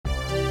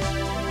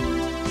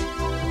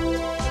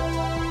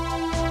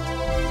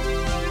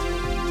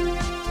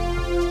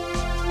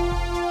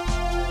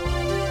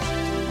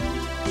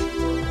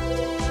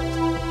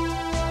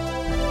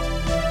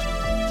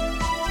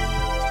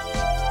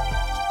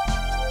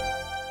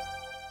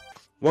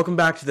Welcome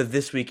back to the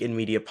This Week in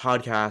Media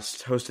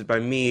podcast, hosted by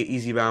me,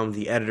 Easybound,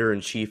 the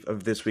editor-in-chief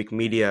of This Week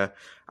Media.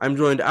 I'm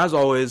joined, as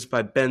always,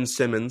 by Ben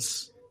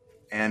Simmons.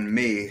 And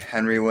me,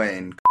 Henry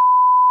Wayne.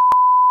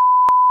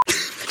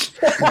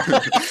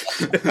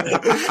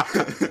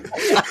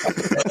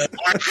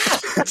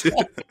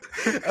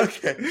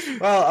 Okay.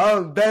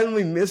 Well, Ben,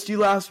 we missed you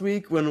last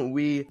week when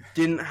we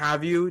didn't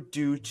have you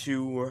due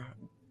to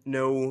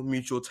no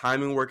mutual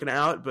timing working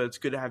out, but it's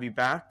good to have you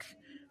back.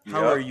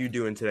 How are you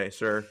doing today,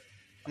 sir?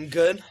 I'm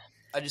good.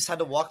 I just had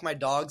to walk my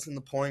dogs in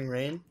the pouring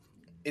rain.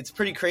 It's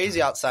pretty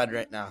crazy outside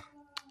right now.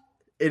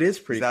 It is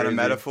pretty crazy. Is that a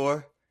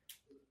metaphor?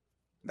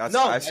 That's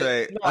No, I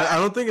say. I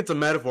don't think it's a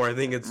metaphor. I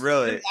think it's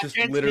Really? just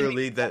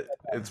literally that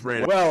it's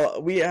raining.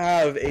 Well, we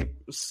have a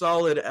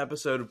solid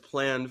episode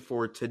planned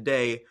for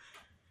today,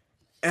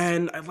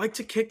 and I'd like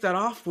to kick that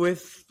off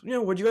with,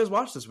 what did you guys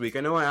watch this week? I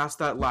know I asked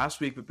that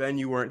last week, but Ben,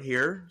 you weren't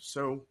here.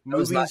 So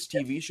movies,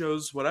 TV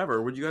shows,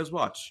 whatever. What did you guys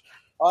watch?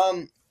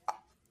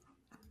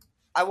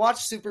 I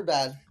watched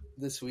Superbad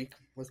this week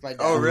with my dad.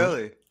 Oh,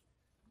 really?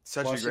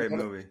 Such Watched a great it.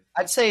 movie.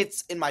 I'd say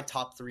it's in my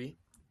top 3.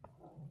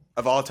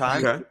 Of all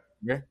time?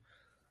 Okay.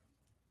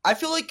 I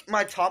feel like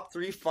my top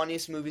 3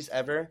 funniest movies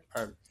ever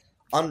are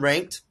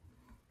unranked.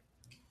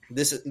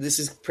 This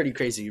is pretty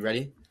crazy. You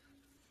ready?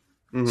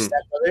 Mm-hmm.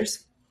 Step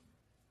Brothers,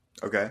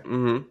 Okay.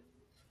 Mm-hmm.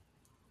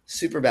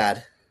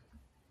 Superbad,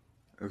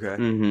 Okay.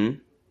 Mm-hmm.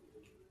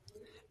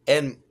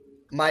 and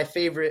my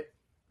favorite,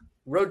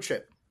 Road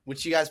Trip,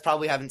 which you guys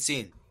probably haven't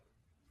seen.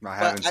 I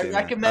haven't But I seen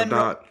recommend.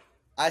 Not.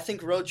 I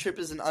think Road Trip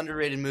is an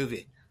underrated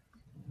movie.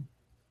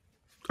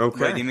 that.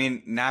 Okay. Wait, do you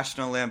mean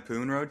National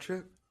Lampoon Road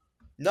Trip?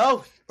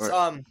 No, it's,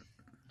 Or-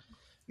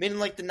 made in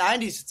like the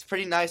 90s. It's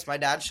pretty nice. My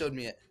dad showed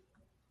me it.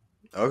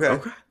 Okay.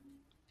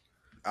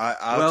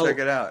 I'll check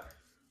it out.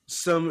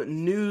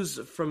 Some news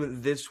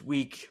from this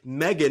week.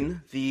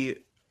 Megan, the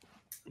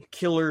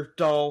killer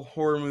doll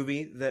horror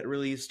movie that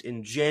released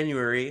in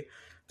January,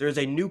 there's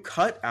a new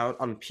cut out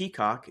on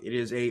Peacock. It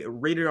is a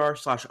rated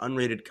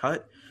R/unrated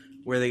cut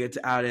where they get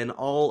to add in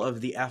all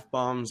of the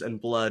F-bombs and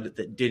blood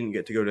that didn't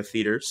get to go to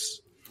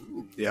theaters.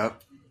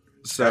 Yep.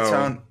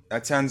 So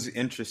That sounds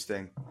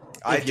interesting.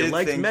 if you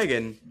like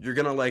Megan, you're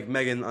going to like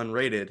Megan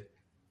unrated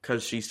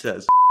because she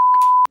says...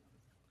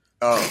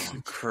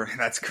 Oh,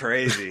 that's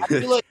crazy. I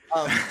feel like,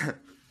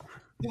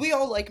 do we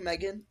all like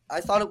Megan? I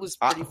thought it was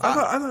pretty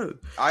fun.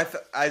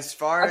 As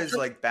far as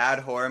like bad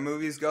horror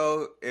movies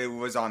go, it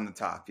was on the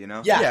top, you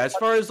know? Yeah, as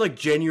far as like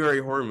January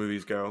horror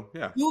movies go,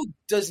 yeah. Who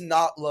does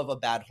not love a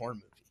bad horror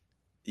movie?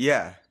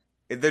 Yeah.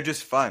 They're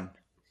just fun.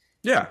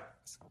 Yeah.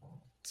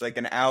 It's like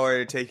an hour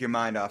to take your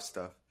mind off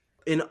stuff.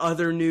 In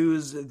other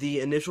news,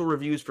 the initial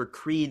reviews for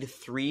Creed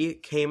 3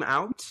 came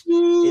out.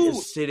 Ooh. It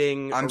is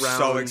sitting I'm around...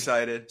 so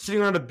excited.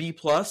 Sitting around a B+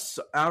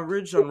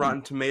 average on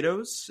Rotten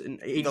Tomatoes.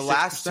 And 86%, The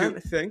last two... I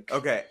think.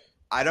 Okay,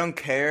 I don't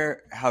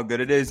care how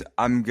good it is.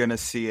 I'm going to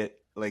see it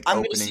like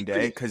opening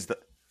day because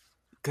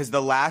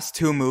the last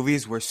 2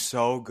 movies were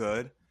so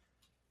good.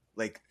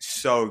 Like,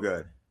 so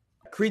good.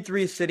 Creed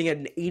 3 is sitting at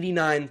an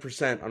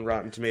 89% on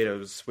Rotten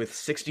Tomatoes with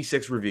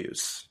 66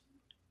 reviews.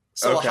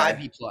 So Okay. a high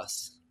B+.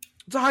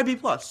 It's a high B+.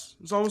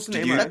 It's almost an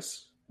Did A-.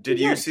 Did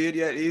you see it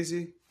yet,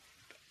 Easy?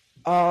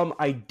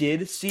 I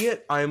did see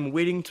it. I'm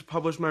waiting to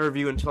publish my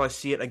review until I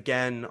see it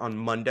again on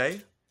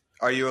Monday.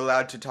 Are you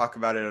allowed to talk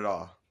about it at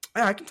all?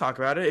 Yeah, I can talk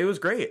about it. It was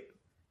great.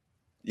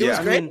 It was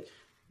great?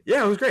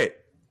 It was great.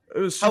 It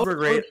was super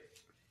great.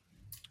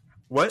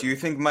 What? Do you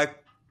think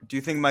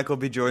Michael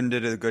B. Jordan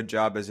did a good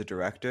job as a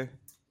director?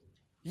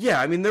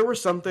 Yeah, I mean, there were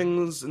some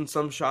things in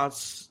some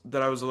shots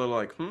that I was a little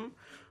like,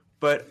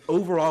 But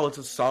overall, it's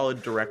a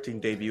solid directing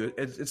debut.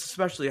 It's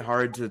especially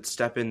hard to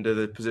step into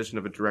the position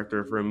of a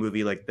director for a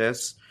movie like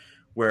this,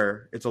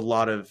 where it's a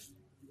lot of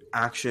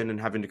action and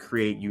having to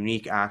create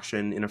unique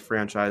action in a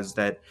franchise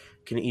that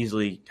can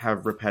easily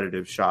have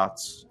repetitive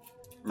shots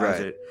as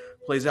it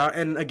plays out.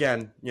 And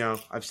again,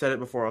 I've said it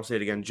before, I'll say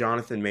it again.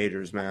 Jonathan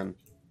Majors, man.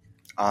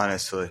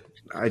 Honestly.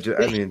 I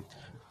mean,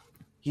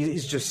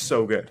 he's just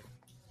so good.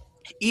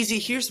 Easy,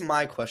 here's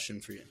my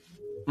question for you.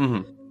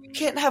 Mm-hmm. You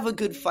can't have a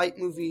good fight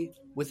movie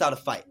without a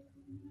fight.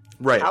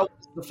 Right. How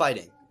is the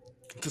fighting?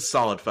 It's a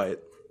solid fight.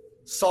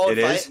 Solid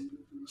It fight?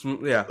 is?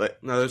 Yeah.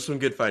 No, there's some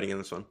good fighting in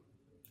this one.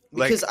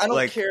 Because I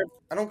don't care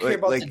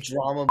about the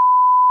drama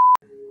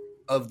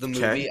of the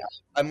movie. Okay.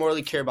 I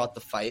morally care about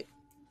the fight.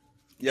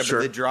 Yeah, Sure.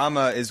 but the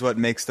drama is what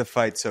makes the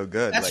fight so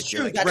good. That's true,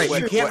 Like, that's Right, true.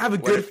 you can't have a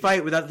good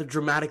fight without the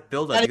dramatic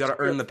build-up. That You got to is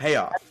true. earn the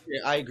payoff.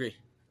 I agree.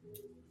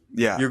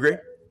 Yeah. You agree?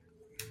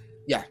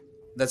 Yeah,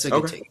 that's a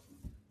good Okay. take.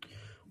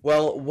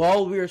 Well,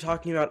 while we are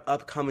talking about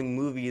upcoming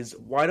movies,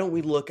 why don't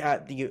we look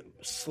at the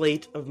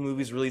slate of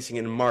movies releasing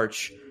in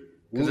March?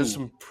 Because there's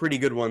some pretty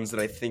good ones that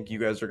I think you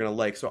guys are going to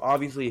like. So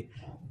obviously,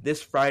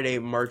 this Friday,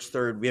 March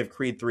 3rd, we have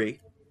Creed 3,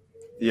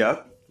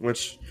 Yep.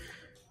 which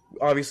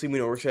obviously we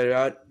know we're excited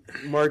about.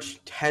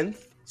 March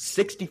 10th,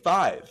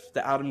 65,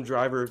 the Adam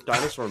Driver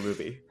dinosaur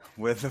movie.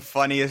 With the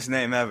funniest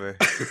name ever.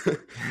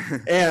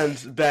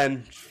 And,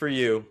 Ben, for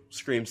you,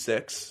 Scream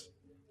 6.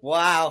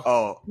 Wow.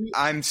 Oh,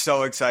 I'm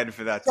so excited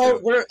for that So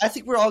too. I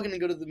think we're all gonna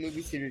go to the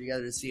movie theater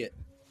together to see it.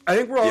 I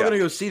think we're all Yeah. gonna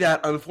go see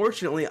that.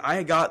 Unfortunately,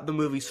 I got the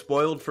movie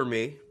spoiled for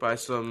me by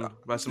some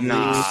leaks.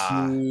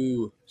 Nah.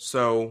 Ooh.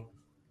 So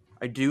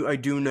I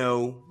do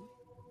know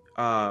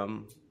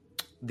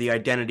the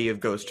identity of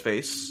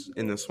Ghostface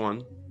in this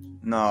one,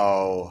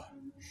 No,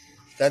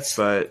 That's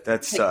but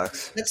that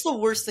sucks. that's the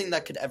worst thing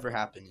that could ever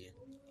happen to you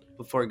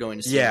before going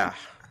to see yeah.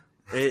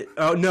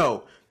 Oh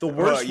no, the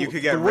worst. Well, you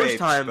could get the worst raped,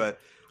 time. but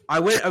I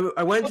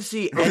went to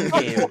see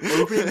Endgame.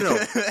 No.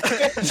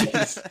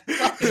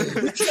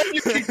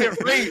 You can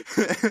get raped.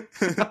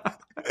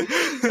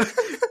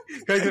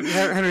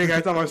 Henry, can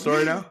I tell my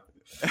story now?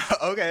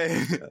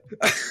 okay.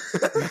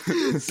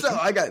 So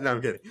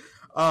I'm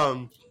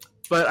kidding.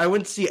 But I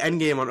went to see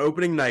Endgame on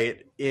opening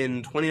night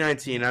in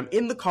 2019. I'm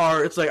in the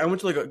car. It's like I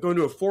went to going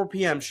to a 4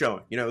 p.m.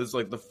 showing. You know, it was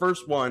like the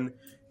first one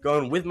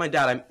going with my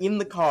dad. I'm in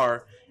the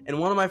car, and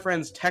one of my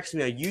friends texted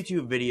me a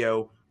YouTube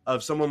video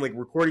of someone like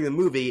recording the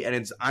movie, and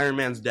it's Iron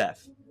Man's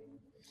death.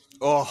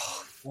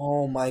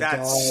 Oh my That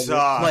god!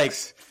 sucks. Like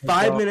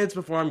 5 minutes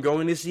before I'm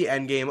going to see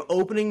Endgame,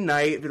 opening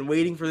night. Been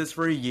waiting for this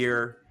for a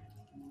year,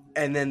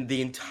 and then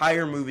the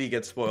entire movie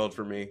gets spoiled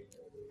for me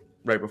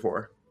right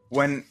before.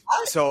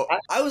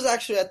 I was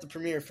actually at the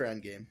premiere for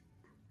Endgame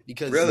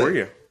because Really? Were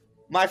you?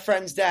 my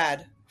friend's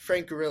dad,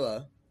 Frank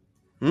Gorilla,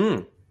 Hmm.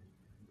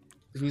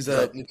 who's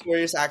a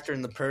notorious actor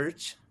in The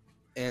Purge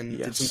and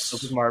did some Yes.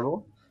 stuff with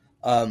Marvel,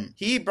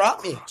 he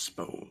brought me.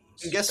 Crossbones.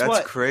 And guess That's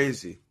what?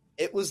 crazy.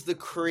 It was the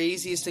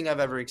craziest thing I've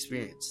ever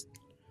experienced.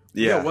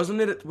 Yeah. Wasn't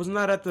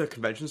that at the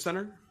convention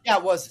center? Yeah,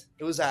 it was.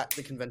 It was at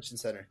the convention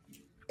center,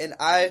 and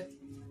I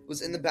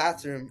was in the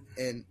bathroom,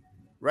 and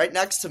right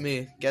next to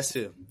me, guess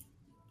who?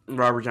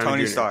 Robert Downey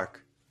Tony Jr.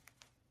 Stark.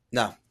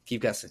 No,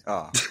 keep guessing.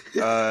 Oh.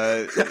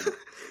 Chris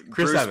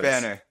Bruce Evans.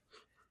 Banner.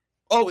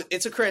 Oh,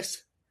 it's a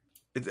Chris.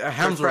 It's Chris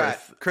Hemsworth.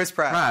 Pratt. Chris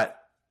Pratt. Pratt.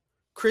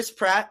 Chris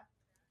Pratt,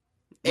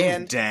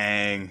 and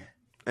Dang.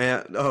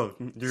 And you're gonna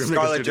make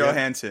Scarlett us do it again?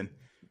 Johansson.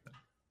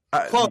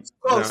 Close.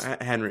 No,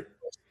 Henry.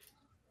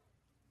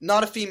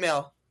 not a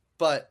female,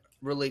 but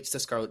relates to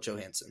Scarlett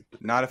Johansson.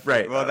 Not a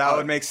Right. Well, that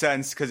would make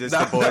sense because it's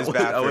the boys' that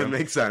bathroom. would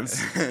make sense.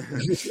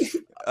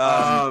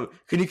 Um,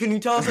 Can you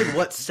tell us like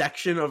what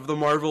section of the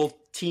Marvel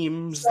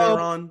teams So- they're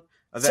on?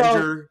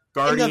 Avenger,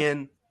 Guardian,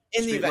 in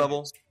the Street Avengers.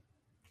 level.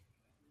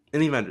 In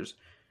the Avengers,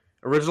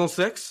 original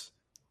 6.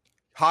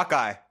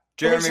 Hawkeye.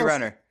 Jeremy Original-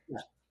 Renner. Yeah.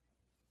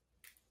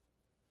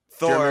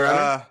 Thor. Jeremy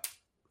Renner?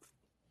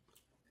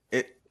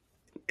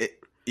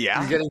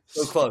 Yeah. You're getting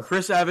so close.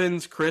 Chris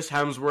Evans, Chris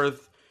Hemsworth,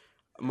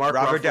 Mark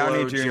Robert Ruffalo,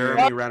 Downey Jr.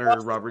 Jeremy Renner,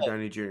 Robert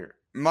Downey Jr.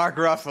 Mark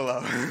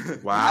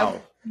Ruffalo.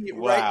 Wow. Right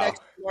Wow. next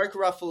to Mark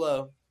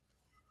Ruffalo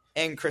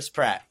and Chris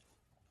Pratt.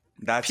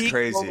 That's Peak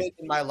crazy. moment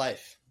in my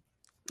life.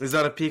 Is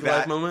that a peak That-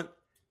 life moment?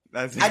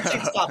 That's I'd say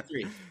top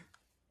 3.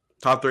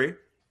 Top 3?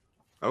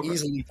 Okay.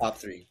 Easily top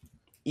 3.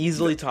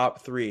 Easily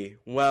top 3.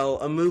 Well,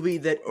 a movie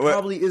that What-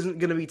 probably isn't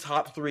going to be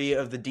top 3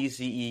 of the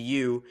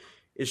DCEU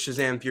is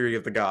Shazam: Fury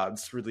of the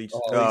Gods, releasing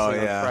Oh, on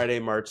yeah. Friday,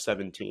 March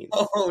 17th.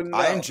 Oh no!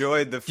 I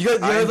enjoyed the. You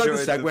guys like the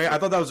enjoyed segue? I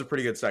thought that was a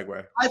pretty good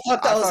segue. I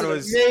thought that I was thought an it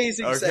was-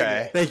 amazing okay.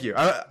 segue.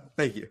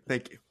 Thank you.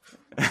 Thank you.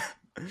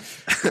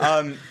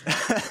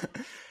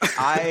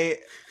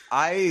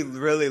 I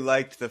really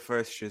liked the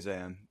first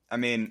Shazam. I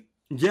mean,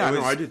 Yeah, it was,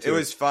 no, I did too. It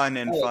was fun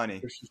and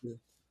funny,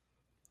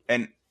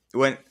 and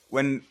when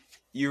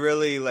you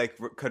really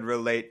could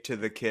relate to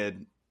the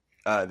kid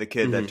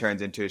that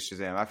turns into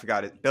Shazam. I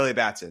forgot it. Billy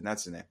Batson.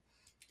 That's the name.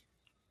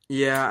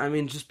 Yeah, I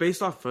mean, just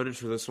based off footage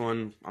for this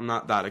one, I'm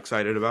not that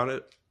excited about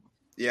it.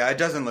 Yeah, it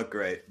doesn't look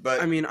great,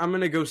 but I mean, I'm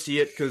gonna go see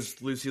it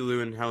because Lucy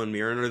Liu and Helen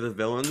Mirren are the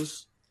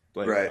villains.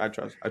 Like, Right.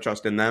 I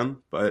trust in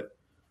them, but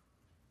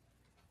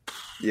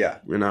yeah,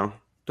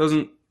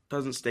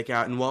 doesn't stick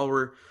out. And while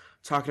we're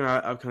talking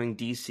about upcoming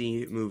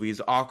DC movies,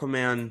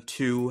 Aquaman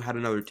 2 had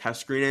another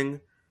test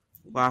screening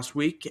last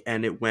week,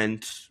 and it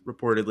went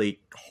reportedly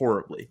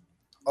horribly.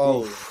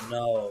 Oh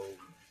no!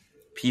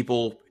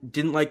 People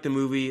didn't like the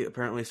movie.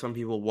 Apparently, some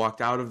people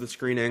walked out of the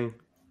screening.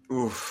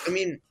 oof. I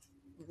mean,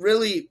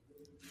 really,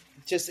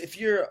 just if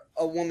you're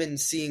a woman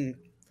seeing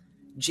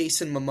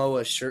Jason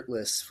Momoa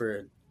shirtless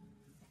for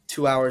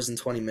 2 hours and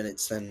 20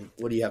 minutes, then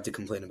what do you have to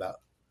complain about?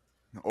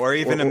 Or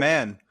even a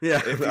man.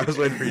 Yeah, I was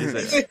waiting for you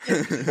to say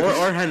that.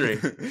 Or Henry.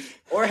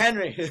 Or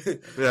Henry,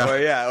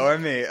 Yeah, Or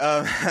me.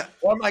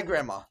 or my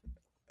grandma.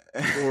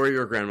 or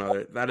your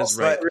grandmother. That is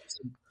Also, right.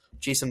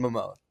 Jason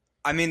Momoa.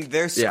 I mean,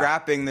 they're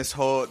scrapping they're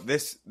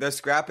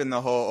scrapping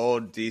the whole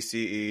old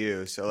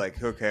DCEU, so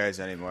who cares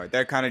anymore?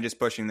 They're kind of just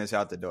pushing this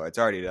out the door. It's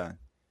already done.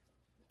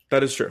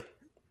 That is true.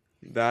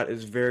 That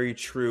is very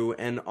true.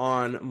 And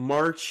on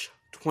March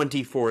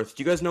 24th,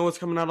 do you guys know what's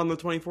coming out on the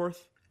 24th?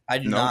 I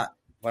do No. not.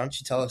 Why don't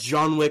you tell us?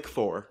 John Wick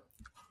 4.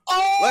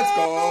 Oh! Let's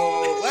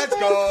go. Let's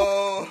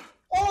go.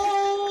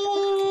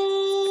 Oh!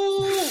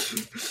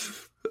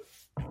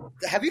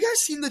 Have you guys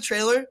seen the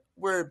trailer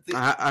where the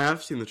I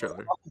have seen the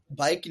trailer.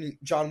 bike and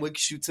John Wick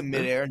shoots him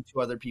midair and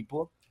 2 other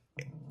people?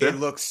 It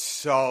looks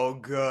so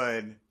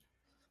good.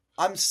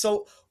 I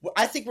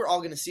think we're all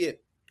going to see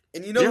it.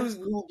 And you know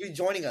who will be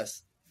joining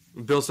us?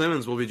 Bill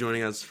Simmons will be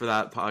joining us for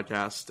that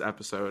podcast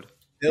episode.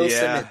 Bill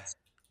Simmons.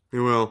 He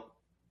will.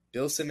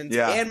 Bill Simmons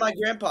and my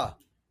grandpa.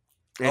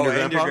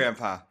 And your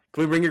grandpa?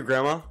 Can we bring your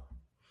grandma?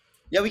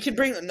 Yeah, we can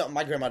bring... No,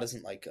 my grandma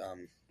doesn't like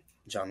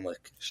John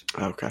Wick.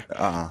 Okay.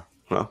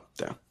 Well,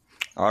 damn.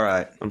 All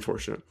right.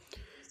 Unfortunate.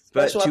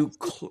 But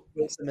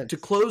to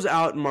close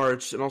out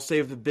March, and I'll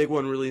save the big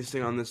one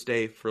releasing on this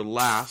day for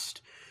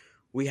last,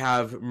 we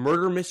have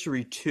Murder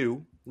Mystery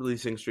 2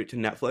 releasing straight to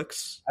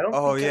Netflix. I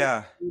don't think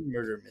I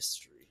Murder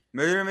Mystery.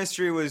 Murder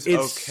Mystery was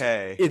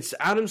okay. It's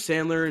Adam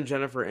Sandler and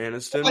Jennifer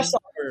Aniston. I saw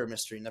Murder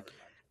Mystery, never mind.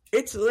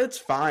 It's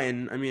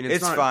fine. I mean,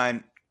 it's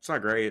fine. It's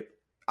not great.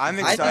 I'm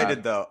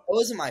excited, though. It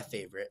wasn't my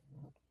favorite.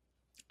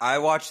 I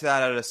watched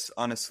that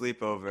on a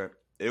sleepover.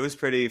 It was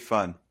pretty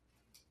fun.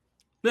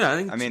 Yeah, I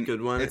think it's a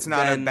good one. It's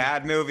not a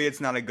bad movie.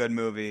 It's not a good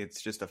movie.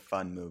 It's just a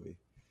fun movie.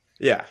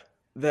 Yeah.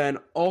 Then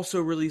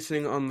also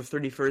releasing on the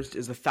 31st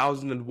is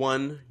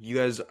 1001. You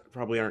guys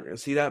probably aren't going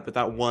to see that, but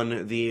that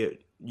won the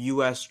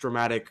U.S.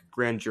 Dramatic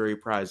Grand Jury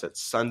Prize at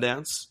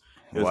Sundance.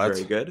 It was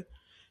very good.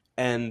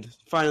 And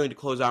finally, to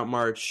close out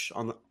March,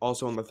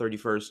 also on the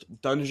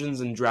 31st,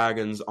 Dungeons &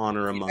 Dragons: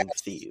 Honor Among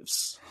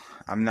Thieves.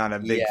 I'm not a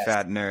big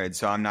fat nerd,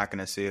 so I'm not going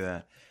to see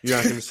that. You're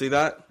not going to see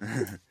that?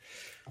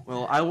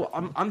 Well,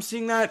 I'm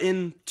seeing that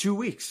in 2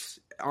 weeks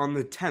on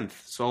the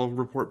 10th, so I'll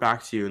report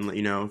back to you and let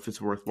you know if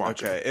it's worth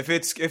watching. Okay, if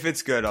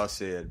it's good, I'll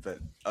see it, but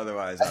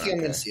otherwise, I think I'm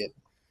going to see it.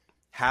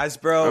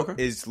 Hasbro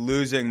is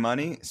losing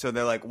money, so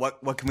they're like,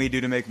 what can we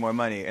do to make more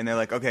money? And they're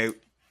like, okay,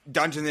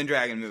 Dungeons and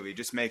Dragons movie,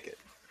 just make it.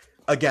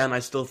 Again, I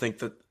still think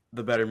that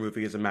the better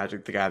movie is a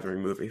Magic the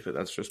Gathering movie, but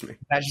that's just me.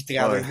 Magic the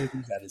Gathering movie,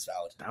 that is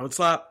valid. That would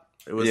slap.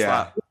 It would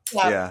slap.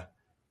 Yeah.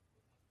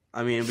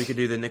 I mean, we could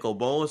do the Nicol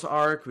Bolas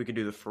arc. We could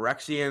do the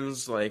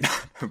Phyrexians. Like,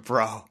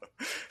 bro.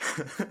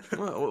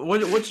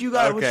 What you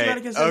got? What you got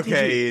against NTG?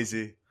 Okay,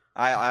 easy.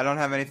 I don't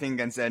have anything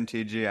against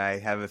NTG. I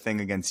have a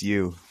thing against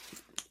you.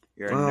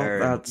 You're a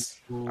nerd.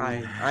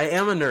 I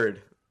am a nerd,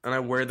 and I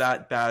wear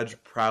that badge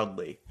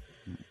proudly.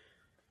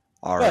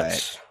 All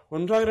right.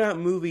 When I'm talking about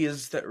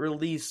movies that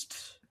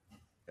released,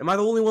 am I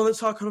the only one that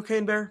saw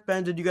Cocaine Bear?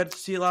 Ben, did you get to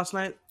see it last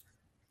night?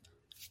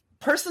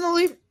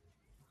 Personally,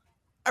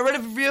 I read a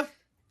review,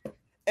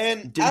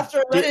 and after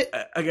I read it,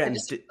 I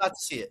just got to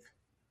see it.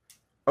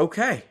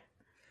 Okay.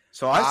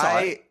 So I saw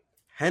it.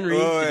 Henry,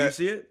 did you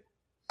see it?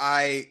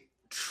 I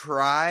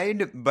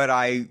tried, but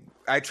I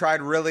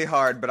tried really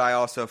hard, but I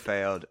also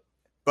failed.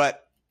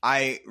 But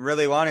I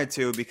really wanted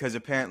to because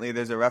apparently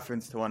there's a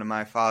reference to one of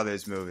my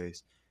father's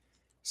movies.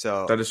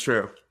 So that is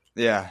true.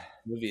 Yeah.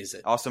 What movie is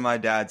it? Also, my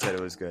dad said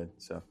it was good.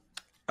 So,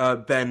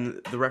 Ben,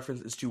 the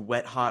reference is to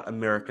Wet Hot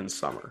American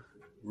Summer.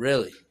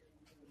 Really?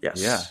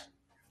 Yes. Yeah.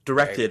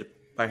 Directed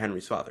by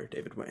Henry's father,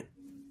 David Wayne.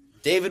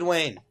 David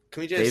Wayne.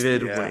 Can we just...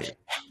 David Wayne.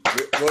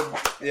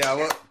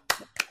 We'll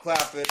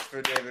clap it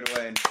for David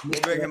Wayne.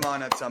 We'll bring him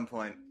on at some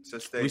point, so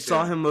stay tuned. We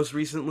saw him most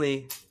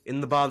recently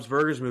in the Bob's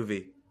Burgers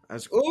movie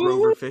as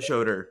Grover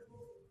Fishoder.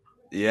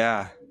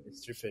 Yeah.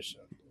 Mr.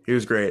 Fishoder. He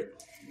was great.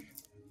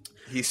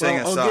 He sang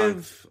a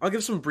song. I'll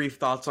give some brief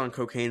thoughts on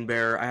Cocaine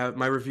Bear.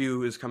 My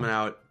review is coming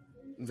out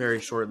very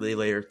shortly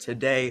later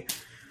today.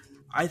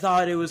 I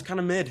thought it was kind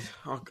of mid,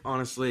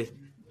 honestly.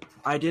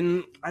 I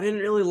didn't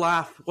really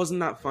laugh. It wasn't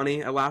that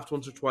funny. I laughed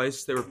once or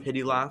twice. They were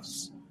pity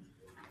laughs.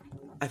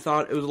 I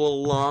thought it was a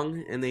little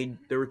long, and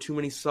there were too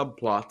many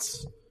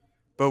subplots.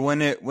 But when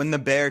the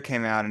bear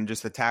came out and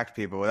just attacked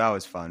people, well, that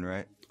was fun,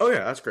 right? Oh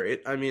yeah, that's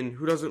great. I mean,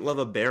 who doesn't love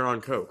a bear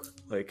on coke?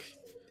 Like,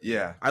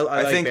 yeah, I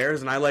like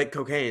bears and I like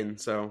cocaine,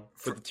 so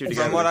put the two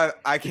together. From what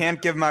I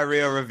can't give my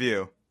real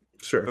review.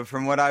 Sure. But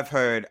from what I've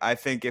heard, I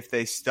think if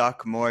they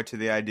stuck more to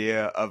the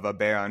idea of a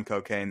bear on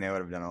cocaine, they would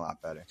have done a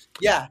lot better.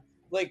 Yeah.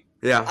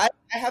 I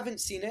haven't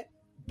seen it,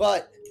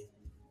 but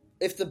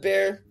if the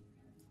bear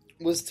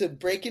was to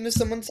break into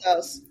someone's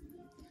house,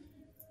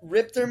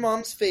 rip their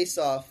mom's face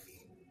off,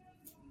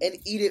 and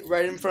eat it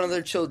right in front of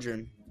their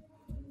children,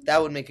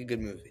 that would make a good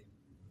movie.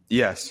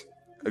 Yes.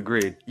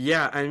 Agreed.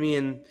 Yeah, I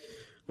mean,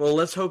 well,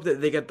 let's hope that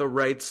they get the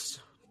rights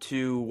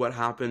to what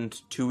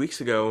happened 2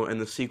 weeks ago in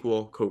the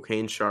sequel,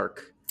 Cocaine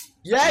Shark.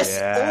 Yes!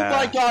 Yeah. Oh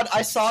my god,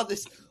 I saw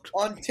this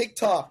on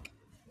TikTok.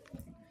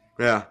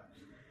 Yeah.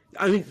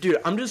 I mean, dude,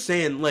 I'm just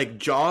saying, like,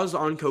 Jaws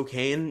on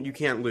cocaine, you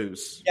can't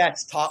lose. Yeah,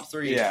 it's top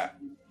 3. Yeah.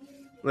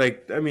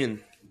 Like, I mean,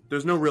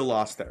 there's no real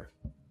loss there.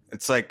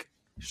 It's like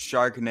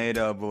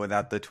Sharknado, but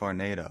without the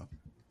tornado.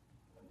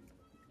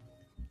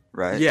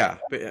 Right? Yeah,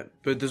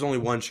 but there's only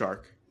one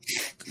shark.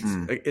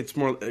 It's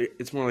more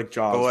like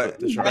Jaws.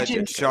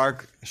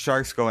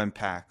 Sharks go in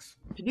packs.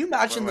 Can you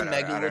imagine the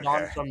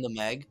Megalodon from the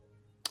Meg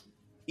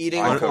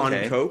eating on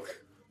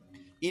coke?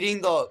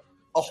 Eating a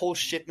whole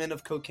shipment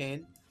of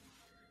cocaine?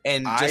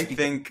 And I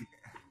think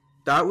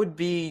that would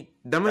be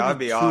too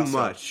awesome.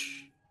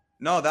 much.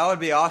 No, that would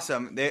be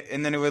awesome.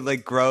 And then it would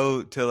like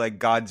grow to like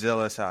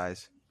Godzilla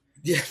size.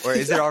 Yeah. Or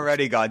is it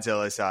already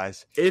Godzilla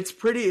size? It's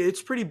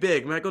pretty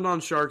big.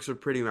 Megalodon sharks are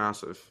pretty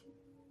massive.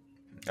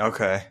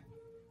 Okay.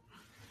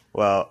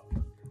 Well,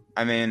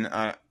 I mean,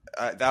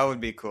 That would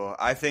be cool.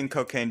 I think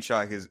Cocaine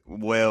Shark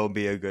will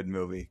be a good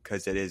movie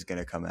because it is going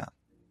to come out.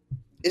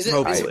 Is it?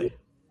 Hopefully.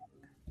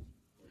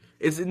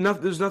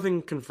 There's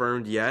nothing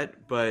confirmed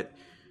yet, but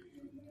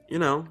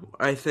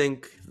I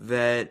think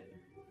that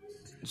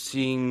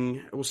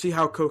we'll see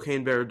how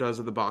Cocaine Bear does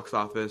at the box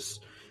office.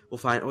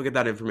 We'll get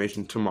that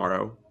information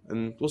tomorrow,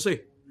 and we'll see.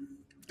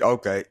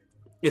 Okay.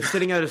 It's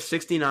sitting at a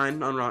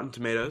 69 on Rotten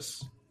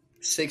Tomatoes.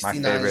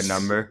 69. My favorite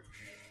number.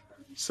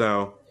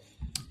 So,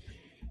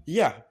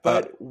 yeah.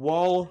 But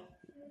while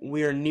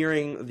we are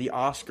nearing the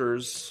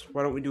Oscars,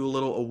 why don't we do a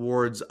little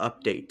awards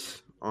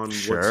update on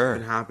what's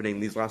been happening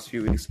these last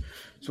few weeks?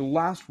 So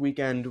last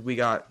weekend, we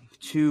got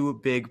two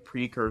big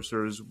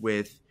precursors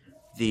with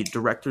the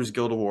Directors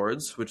Guild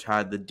Awards, which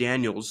had the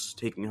Daniels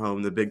taking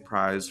home the big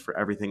prize for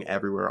Everything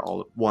Everywhere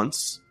All at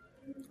Once.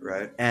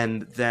 Right.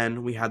 And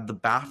then we had the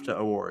BAFTA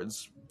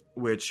Awards,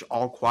 which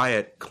All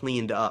Quiet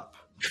cleaned up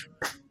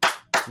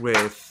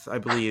with, I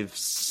believe,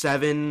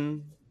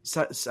 7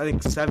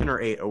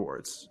 or 8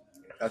 awards.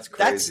 That's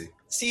crazy.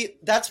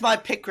 That's my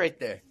pick right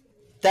there.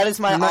 That is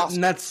my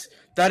Oscar.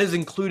 That is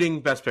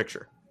including Best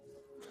Picture.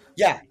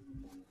 Yeah.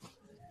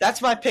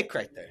 That's my pick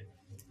right there.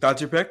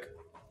 That's your pick?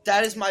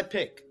 That is my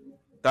pick.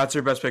 That's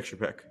your Best Picture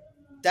pick.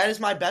 That is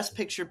my Best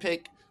Picture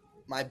pick,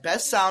 my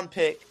Best Sound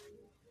pick,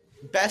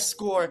 Best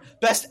Score,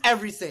 Best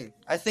Everything.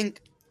 I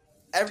think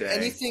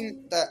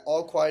anything that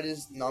All Quiet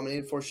is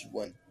nominated for should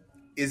win.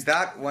 Is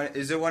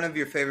it one of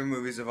your favorite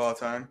movies of all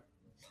time?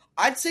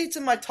 I'd say it's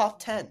in my top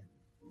 10.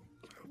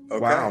 Okay.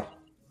 Wow.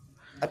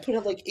 I put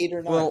it like 8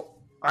 or 9. Well,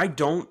 I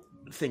don't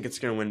think it's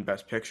going to win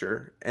Best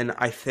Picture, and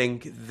I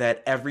think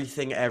that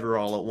Everything Ever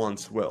All at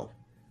Once will.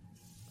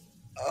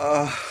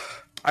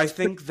 I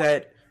think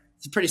that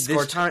it's a pretty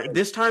score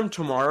this time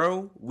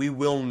tomorrow, we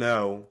will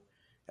know.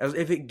 As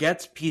if it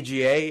gets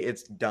PGA,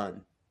 it's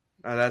done.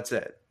 That's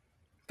it.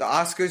 The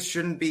Oscars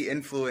shouldn't be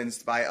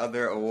influenced by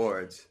other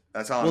awards.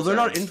 That's all. Well, they're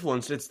not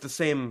influenced. It's the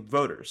same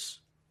voters.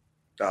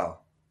 Oh.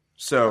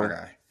 So,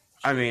 okay.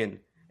 I mean,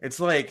 it's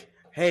like,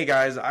 hey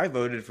guys, I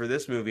voted for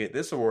this movie at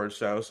this award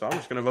show, so I'm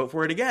just going to vote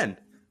for it again.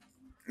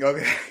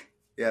 Okay.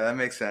 Yeah, that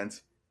makes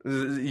sense.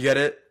 You get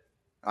it?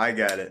 I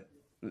get it.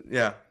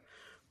 Yeah.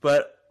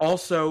 But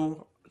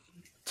also,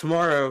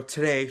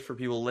 today, for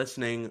people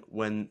listening,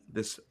 when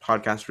this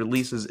podcast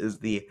releases, is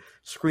the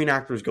Screen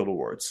Actors Guild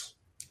Awards.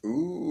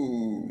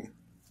 Ooh.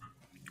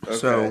 Okay.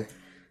 So,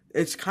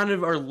 it's kind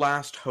of our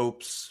last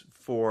hopes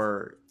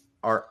for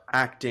our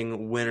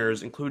acting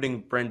winners,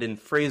 including Brendan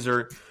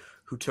Fraser,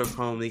 who took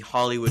home the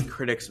Hollywood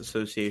Critics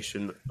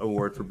Association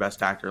Award for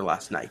Best Actor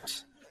last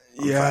night.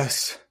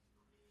 Yes.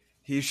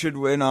 He should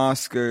win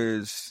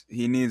Oscars.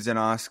 He needs an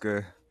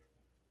Oscar.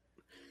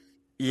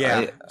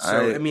 Yeah.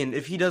 I mean,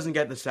 if he doesn't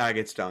get the SAG,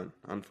 it's done,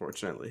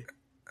 unfortunately.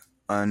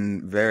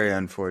 Very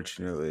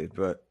unfortunately,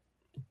 but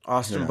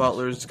Austin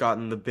Butler's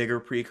gotten the bigger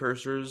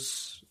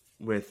precursors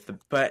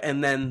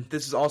and then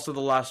this is also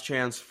the last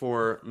chance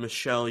for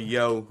Michelle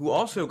Yeoh, who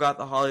also got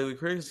the Hollywood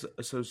Critics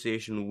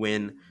Association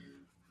win,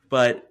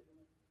 but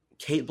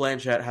Cate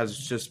Blanchett has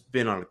just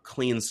been on a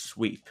clean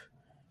sweep.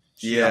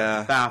 She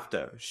got the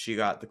BAFTA. She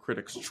got the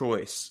Critics'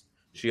 Choice.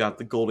 She got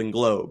the Golden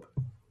Globe.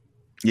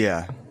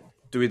 Yeah.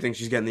 Do we think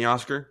she's getting the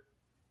Oscar?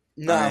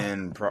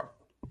 No.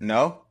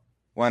 No?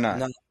 Why not?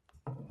 No.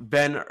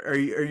 Ben, are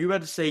you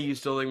about to say you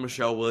still think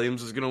Michelle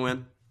Williams is going to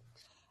win?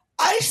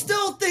 I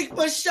still think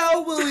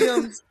Michelle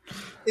Williams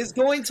is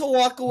going to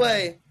walk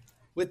away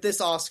with this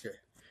Oscar.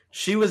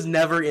 She was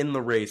never in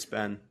the race,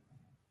 Ben.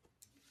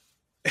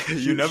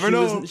 You never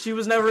know. She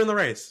was never in the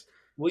race.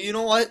 Well, you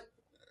know what?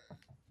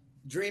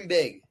 Dream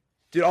big.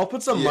 Dude, I'll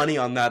put some money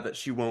on that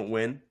she won't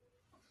win.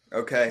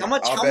 Okay. How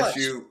much? I'll bet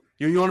you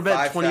want to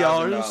bet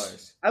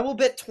 $20? I will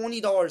bet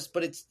 $20,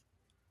 but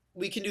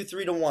we can do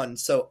 3-1.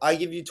 So I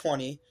give you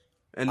 20,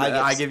 and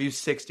I give you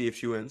 60 if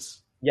she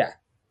wins. Yeah.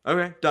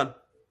 Okay, done.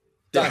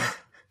 Done.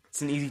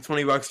 It's an easy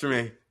 $20 for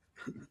me.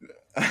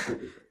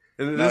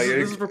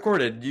 This is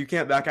recorded. You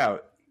can't back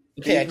out.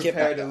 Okay, I be can't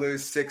prepared back to out.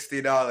 lose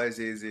 $60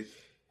 easy.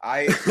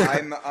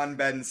 I'm on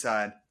Ben's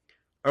side.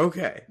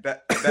 Okay. Ben,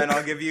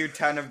 I'll give you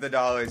 10 of the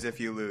dollars if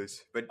you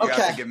lose, but you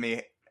have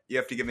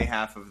to give me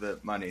half of the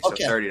money, so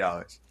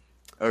 $30.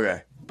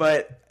 Okay.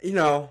 But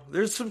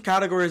there's some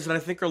categories that I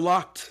think are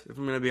locked. If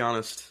I'm going to be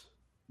honest.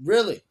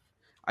 Really?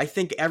 I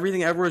think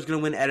Everything Everywhere is going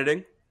to win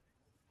editing.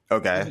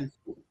 Okay.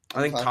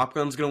 I think Top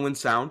Gun's going to win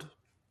sound.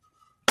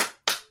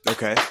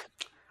 Okay.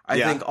 I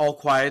think All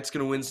Quiet's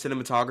going to win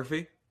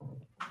cinematography.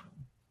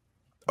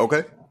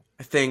 Okay.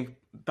 I think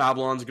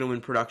Babylon's going to win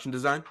production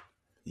design.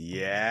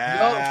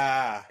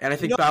 Yeah. And I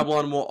think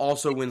Babylon will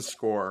also win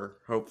score,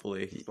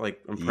 hopefully.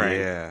 I'm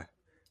praying. Yeah.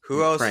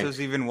 Who else has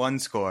even won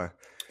score?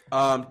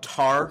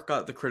 Tar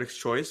got the Critics'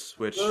 Choice,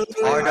 which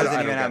Tar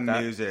doesn't even have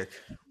music.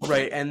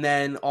 Right, and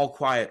then All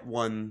Quiet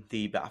won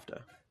the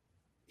BAFTA.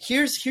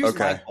 Here's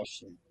my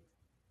question.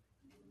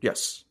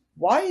 Yes.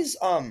 Why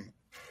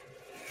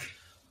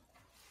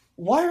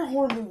are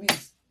horror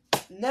movies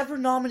never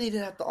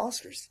nominated at the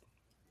Oscars?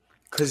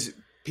 Because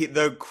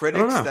The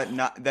critics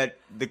know.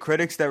 the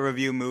critics that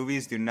review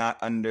movies do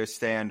not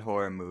understand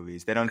horror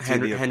movies. They don't see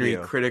the Henry,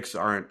 appeal. critics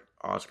aren't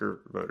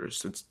Oscar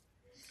voters. They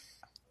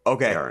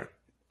Okay. aren't.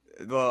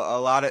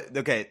 Well,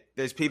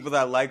 there's people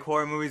that like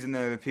horror movies and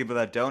there are people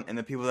that don't, and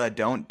the people that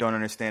don't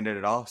understand it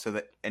at all.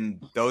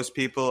 And those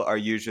people are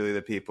usually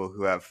the people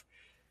who have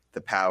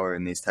the power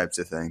in these types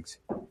of things.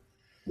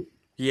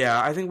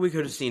 Yeah, I think we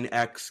could have seen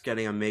X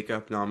getting a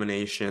makeup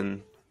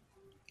nomination.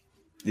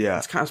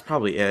 Yeah. That's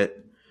probably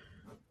it.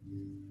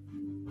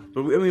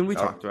 But we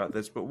talked about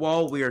this. But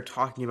while we are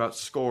talking about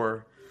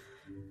score,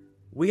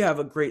 we have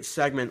a great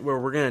segment where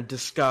we're going to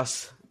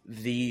discuss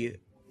the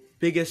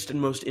biggest and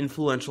most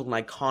influential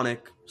and iconic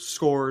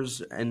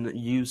scores and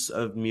use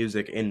of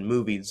music in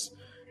movies.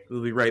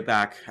 We'll be right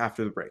back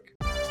after the break.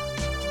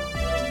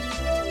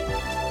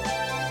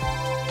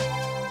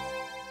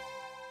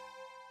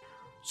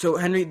 So,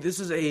 Henry, this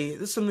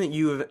is something that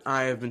you and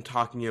I have been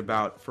talking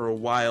about for a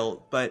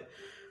while, but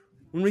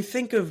when we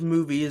think of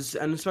movies,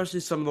 and especially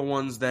some of the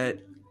ones that,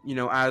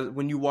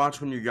 when you watch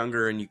when you're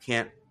younger and you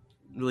can't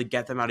really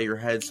get them out of your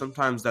head,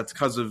 sometimes that's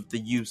because of the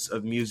use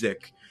of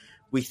music.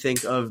 We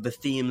think of the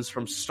themes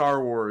from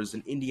Star Wars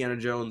and Indiana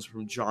Jones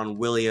from John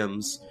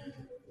Williams,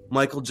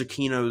 Michael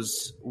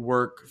Giacchino's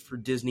work for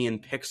Disney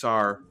and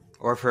Pixar.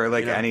 Or for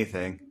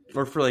anything.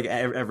 Or for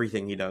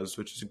everything he does,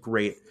 which is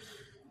great.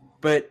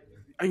 But,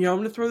 I'm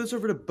going to throw this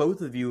over to both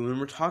of you when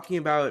we're talking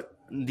about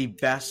the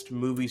best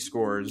movie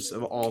scores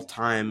of all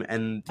time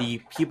and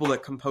the people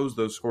that compose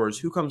those scores.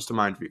 Who comes to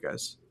mind for you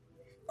guys?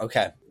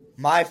 Okay.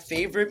 My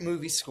favorite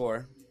movie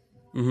score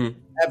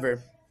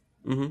ever.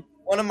 Mm-hmm.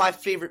 One of my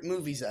favorite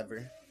movies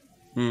ever.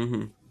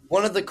 Mm-hmm.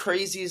 One of the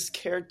craziest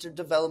character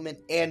development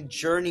and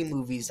journey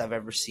movies I've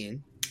ever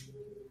seen.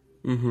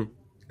 Mm-hmm.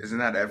 Isn't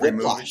that every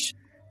Whiplash.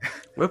 movie?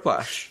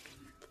 Whiplash.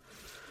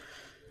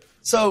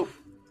 So,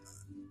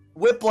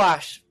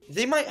 Whiplash,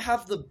 they might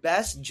have the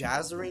best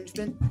jazz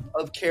arrangement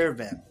of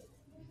Caravan.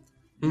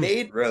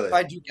 Made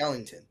by Duke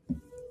Ellington.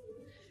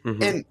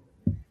 Mm-hmm. And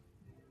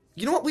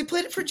you know what? We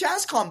played it for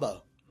Jazz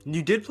Combo.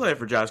 You did play it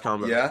for Jazz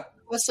Combo. Yeah.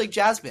 Westlake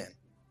Jazz Band.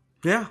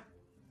 Yeah.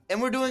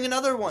 And we're doing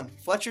another one.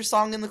 Fletcher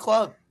Song in the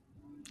Club.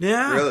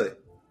 Yeah. Really?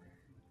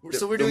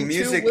 So we're doing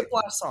two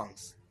Whiplash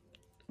songs.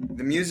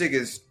 The music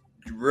is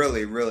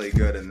really, really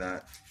good in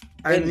that.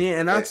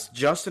 And that's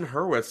Justin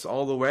Hurwitz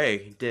all the way.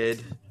 He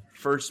did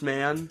First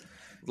Man,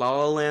 La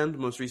La Land,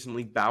 most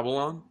recently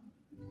Babylon.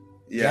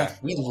 Yeah.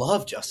 We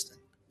love Justin.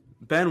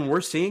 Ben,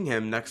 we're seeing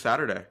him next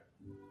Saturday.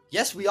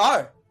 Yes, we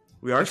are.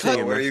 We are seeing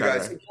him Where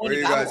next Saturday. Where are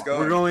you guys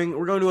going?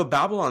 We're going to a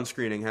Babylon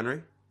screening,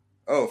 Henry.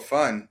 Oh,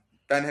 fun.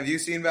 Ben, have you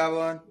seen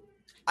Babylon?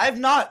 I have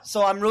not,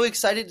 so I'm really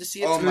excited to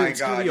see it. Oh my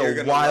It's gonna god, be a you're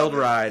gonna wild love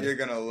it. ride. You're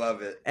gonna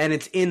love it. And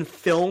it's in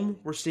film.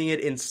 We're seeing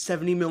it in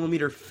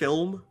 70mm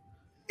film.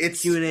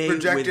 It's Q&A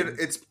projected.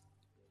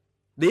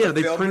 They're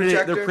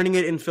projector? printing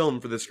it in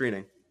film for the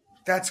screening.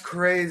 That's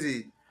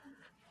crazy.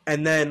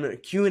 And then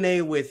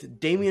Q&A with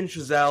Damien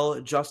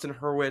Chazelle, Justin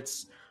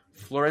Hurwitz,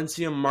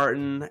 Florencia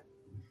Martin.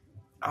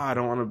 I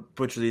don't want to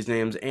butcher these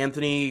names.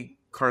 Anthony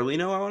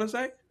Carlino, I want to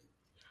say.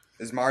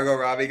 Is Margot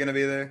Robbie gonna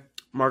be there?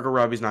 Margot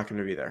Robbie's not going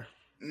to be there.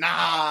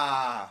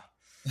 Nah.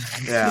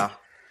 Yeah.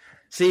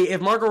 See, if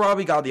Margot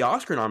Robbie got the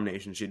Oscar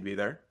nomination, she'd be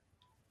there.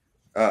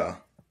 Oh.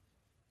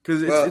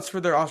 Because it's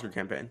for their Oscar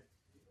campaign.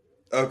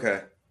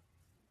 Okay.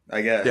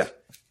 I guess. Yeah.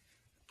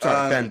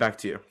 Sorry, Ben, back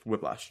to you.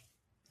 Whiplash.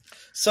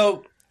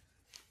 So,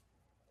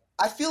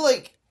 I feel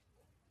like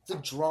the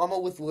drama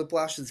with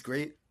Whiplash is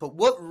great, but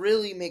what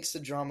really makes the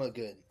drama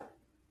good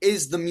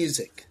is the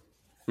music.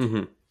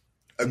 Mm-hmm.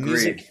 The Agreed.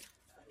 music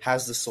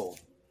has the soul.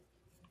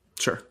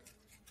 Sure.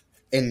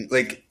 And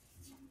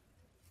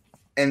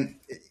And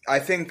I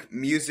think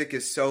music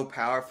is so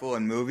powerful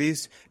in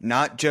movies,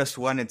 not just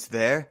when it's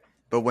there,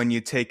 but when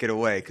you take it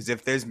away. Because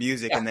if there's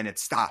music and then it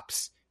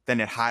stops, then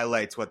it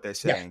highlights what they're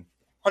saying.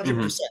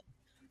 100%.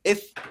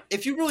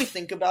 If you really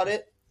think about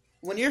it,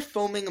 when you're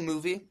filming a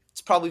movie,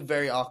 it's probably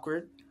very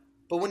awkward.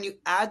 But when you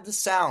add the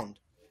sound,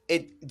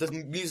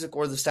 the music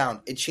or the sound,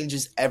 it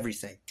changes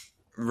everything.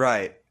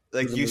 Right.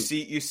 Like you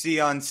see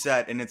on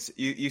set, and it's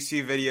you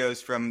see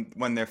videos from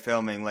when they're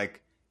filming,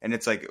 and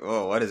it's like,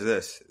 oh, what is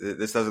this?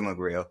 This doesn't look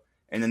real.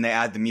 And then they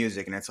add the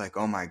music, and it's like,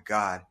 oh my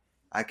god,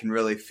 I can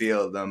really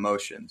feel the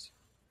emotions.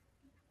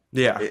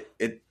 Yeah.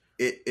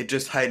 It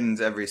just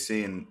heightens every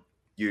scene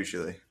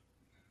usually.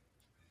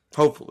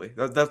 Hopefully.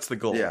 That's the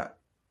goal. Yeah.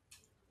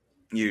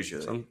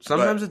 Usually.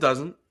 Sometimes it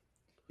doesn't.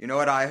 You know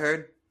what I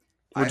heard?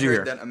 What'd you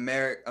hear? That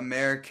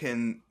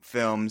American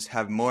films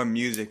have more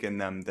music in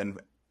them than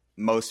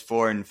most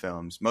foreign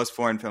films. Most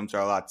foreign films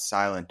are a lot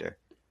silenter.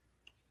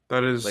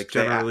 That is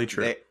generally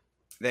true.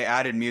 They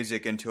added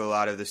music into a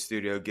lot of the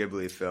Studio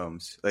Ghibli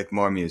films, like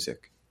more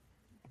music.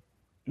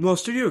 Well,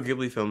 Studio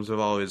Ghibli films have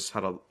always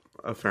had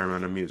a fair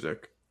amount of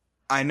music.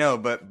 I know,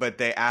 but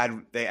they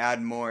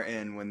add more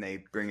in when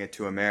they bring it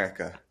to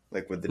America,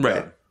 like with the Right.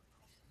 dub.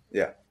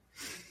 Yeah.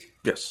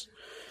 Yes.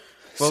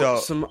 Well,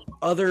 some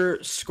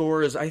other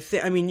scores. I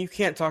mean, you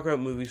can't talk about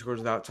movie scores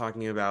without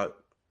talking about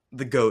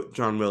the GOAT,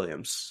 John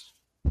Williams.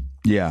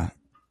 Yeah.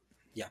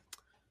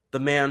 the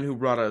man who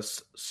brought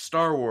us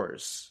Star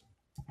Wars,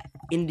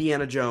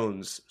 Indiana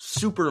Jones,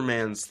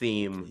 Superman's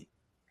theme.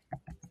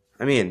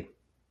 I mean,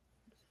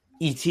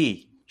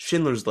 E.T.,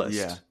 Schindler's List.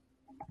 Yeah.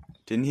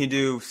 Didn't he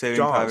do Saving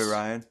Jaws. Private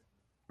Ryan?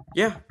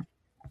 Yeah.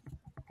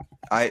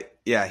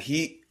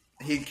 He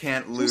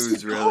can't Who's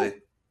lose, the really.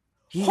 GOAT?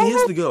 He Home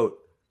is the GOAT.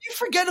 You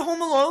forget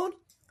Home Alone?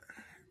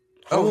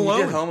 Home He Alone.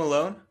 did Home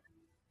Alone?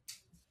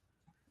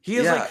 He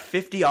has Yeah. like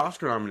 50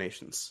 Oscar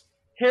nominations.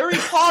 Harry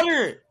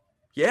Potter.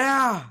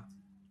 Yeah.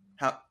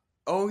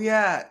 Oh,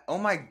 yeah. Oh,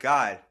 my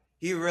God.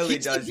 He really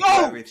He's does the do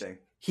GOAT. everything.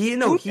 He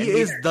And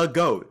is the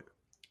GOAT.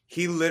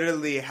 He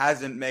literally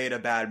hasn't made a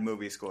bad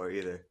movie score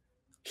either.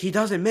 He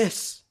doesn't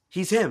miss.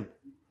 He's him.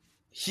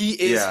 He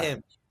is Yeah.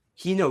 him.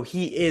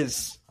 He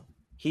is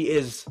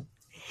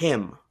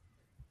him.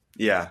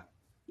 Yeah.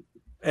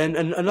 And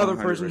another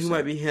person who 100%.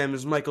 might be him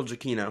is Michael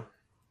Giacchino.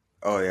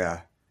 Oh,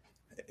 yeah.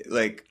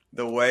 Like,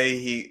 the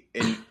way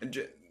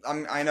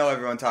I know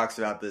everyone talks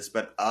about this,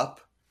 but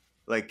Up,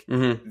 like,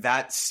 Mm-hmm.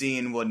 that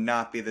scene would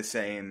not be the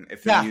same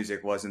if the Yeah.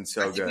 music wasn't I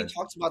so think we good.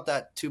 talked about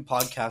that 2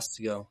 podcasts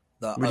ago.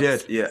 We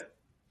did. Yeah.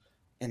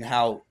 And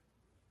how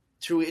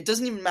true it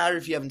doesn't even matter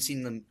if you haven't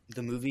seen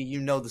the movie, you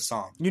know the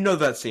song. You know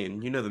that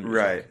scene. You know the music.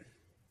 Right.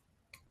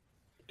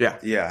 Yeah.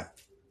 Yeah.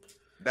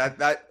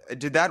 That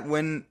did that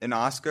win an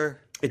Oscar?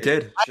 It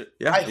did.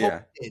 Yeah. I hope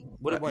Yeah. it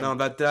would have won. No,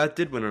 that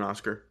did win an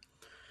Oscar.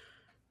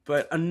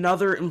 But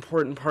another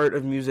important part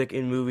of music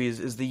in movies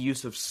is the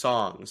use of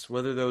songs,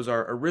 whether those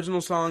are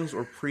original songs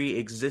or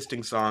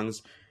pre-existing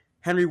songs.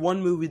 Henry,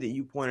 one movie that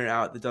you pointed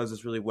out that does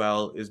this really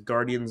well is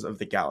Guardians of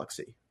the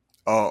Galaxy.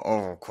 Oh,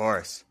 of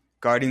course.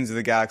 Guardians of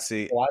the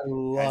Galaxy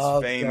Oh, I has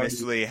love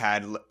famously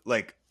had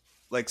like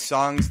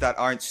songs that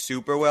aren't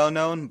super well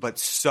known but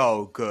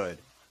so good.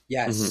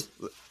 Yes.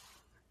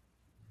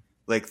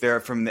 Like they're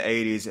from the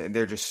 80s and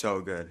they're just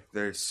so good.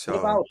 They're so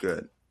about-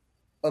 good.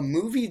 A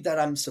movie that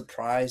I'm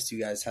surprised you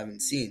guys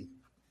haven't seen.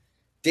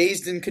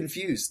 Dazed and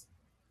Confused.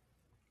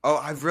 Oh,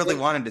 I've really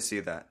wanted to see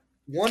that.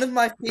 One of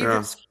my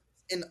favorites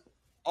in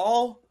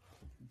all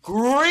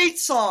great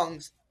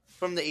songs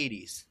from the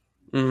 80s.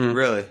 Mm-hmm.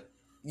 Really?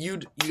 You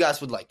guys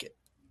would like it.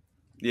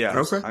 Yeah.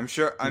 Okay. I'm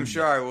sure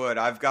I would.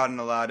 I've gotten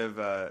a lot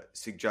of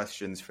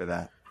suggestions for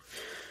that.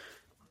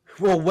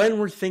 Well, when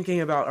we're thinking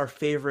about our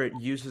favorite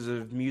uses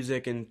of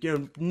music and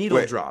needle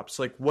Wait. drops,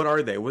 like what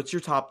are they? What's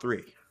your top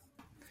 3?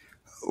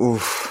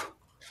 Oof.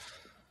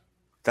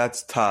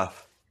 That's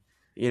tough.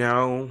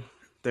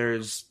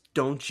 There's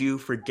Don't You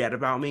Forget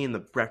About Me in The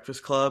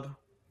Breakfast Club.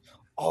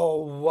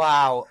 Oh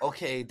wow.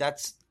 Okay,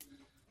 that's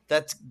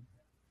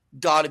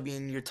gotta be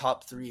in your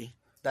top 3.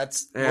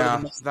 That's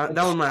Yeah, that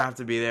one might have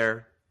to be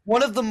there.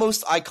 one of the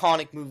most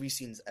iconic movie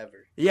scenes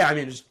ever. Yeah, I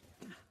mean, just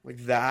like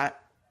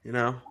that,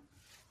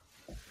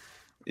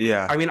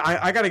 Yeah. I mean,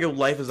 I gotta go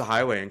Life is a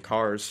Highway in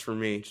Cars for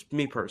me, just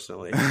me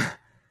personally.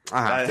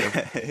 I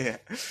have to.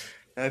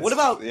 Yeah. What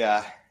about-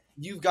 Yeah.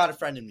 You've Got a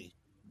Friend in Me.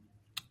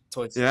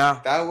 Toys. Yeah,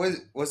 That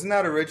wasn't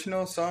that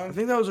original I song?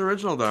 think that was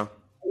original though.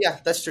 Yeah,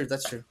 that's true.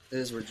 That's true. It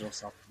is original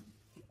song.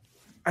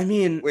 I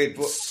mean, Wait,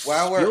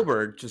 while we're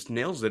Spielberg just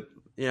nails it.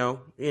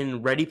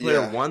 In Ready Player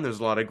Yeah. One, there's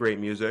a lot of great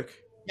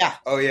music. Yeah,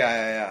 Oh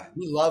yeah.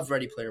 we love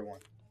Ready Player One.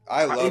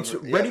 I love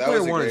Ready that Player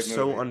was a One great is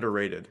so movie.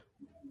 underrated.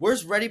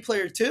 Where's Ready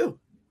Player Two?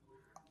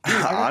 I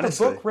got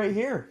Honestly, the book right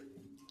here.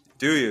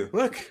 do you?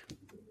 Look,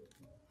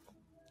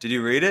 Did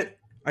you read it?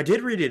 I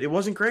did read it. It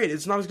wasn't great.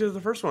 It's not as good as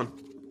the first one.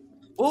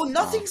 Well,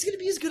 nothing's gonna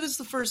be as good as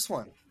the first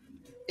one.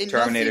 And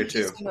Terminator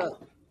nothing is 2.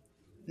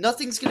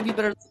 Nothing's gonna be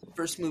better than the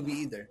first movie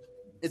either.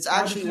 It's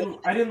actually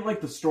I didn't like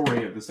the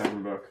story of the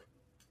second book.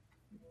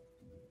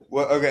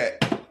 Well, okay.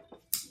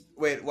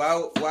 Wait,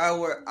 while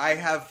I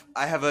have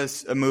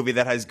a movie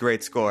that has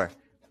great score.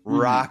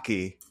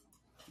 Rocky.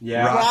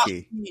 Yeah.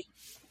 Rocky.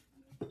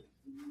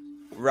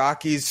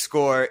 Rocky's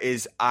score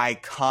is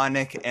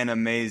iconic and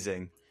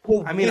amazing.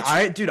 I mean,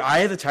 I had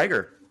the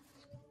Tiger.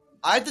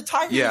 I the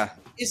Tiger. Yeah.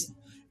 Is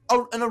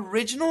an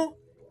original.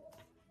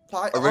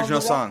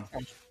 Original song.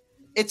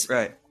 It's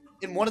Right.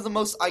 in one of the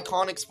most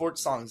iconic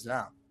sports songs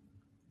now.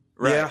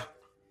 Right. Yeah,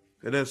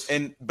 it is.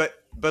 And but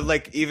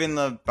like even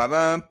the ba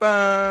ba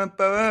ba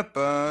ba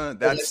ba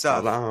that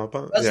stuff.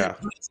 Yeah.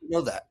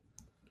 Know that.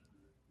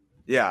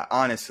 Yeah,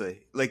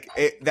 honestly, like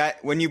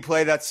that when you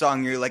play that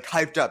song, you're like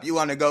hyped up. You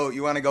want to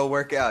go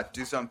work out,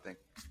 do something.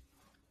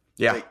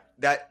 Yeah. Like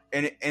that,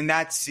 and in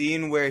that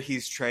scene where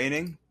he's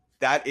training,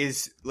 that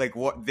is like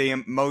what the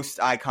most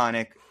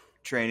iconic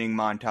training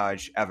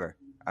montage ever.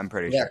 I'm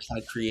pretty Yeah, sure.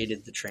 kind of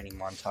created the training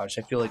montage.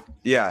 I feel like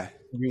Yeah,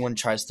 everyone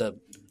tries to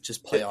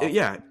just play off.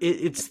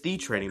 It's the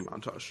training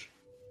montage.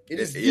 It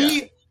is Yeah.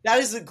 the. That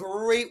is a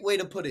great way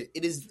to put it.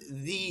 It is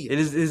the. It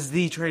is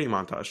the training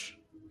montage.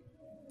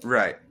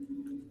 right.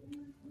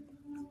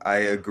 I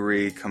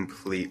agree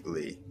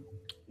completely.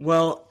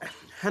 Well,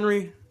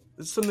 Henry,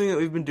 it's something that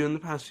we've been doing the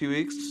past few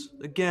weeks.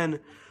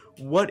 Again,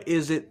 what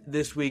is it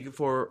this week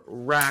for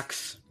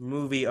Rack's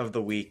movie of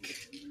the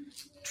week?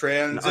 An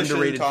Transition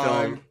underrated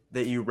time. film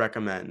that you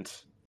recommend.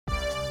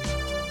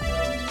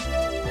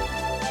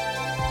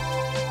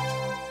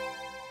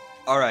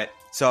 All right.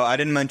 So I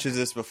didn't mention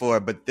this before,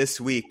 but this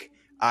week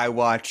I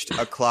watched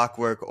A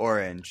Clockwork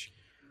Orange,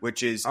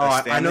 which is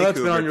a Stanley I know that's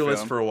Kubrick been on your film.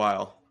 list for a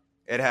while.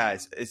 It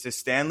has. It's a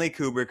Stanley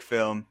Kubrick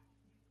film,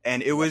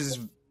 and it was.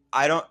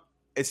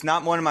 It's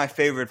not one of my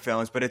favorite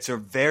films, but it's a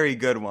very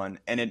good one,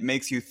 and it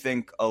makes you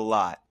think a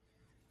lot.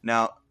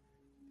 Now,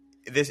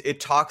 it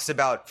talks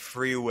about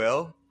free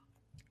will,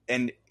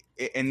 and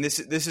this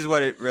is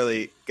what it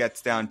really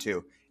gets down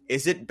to.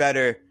 Is it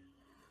better?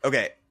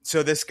 Okay,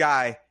 so this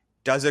guy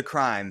does a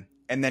crime,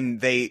 and then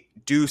they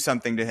do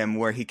something to him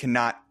where he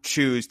cannot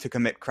choose to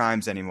commit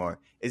crimes anymore.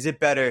 Is it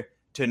better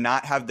to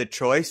not have the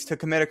choice to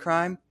commit a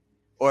crime,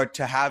 or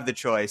to have the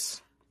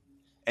choice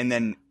and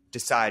then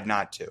decide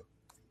not to?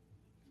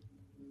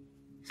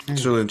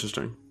 It's really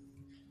interesting.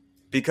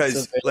 Because,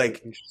 It's a very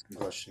like, interesting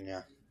question,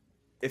 yeah.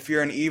 if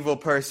you're an evil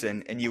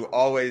person and you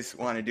always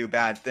want to do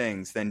bad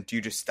things, then do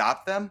you just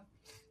stop them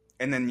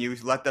and then you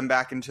let them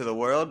back into the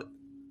world?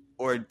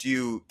 Or do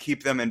you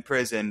keep them in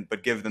prison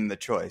but give them the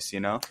choice, you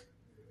know?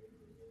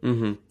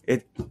 Mm-hmm.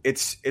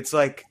 It's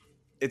like,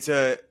 it's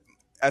a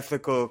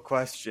ethical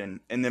question,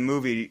 and the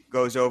movie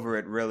goes over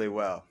it really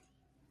well.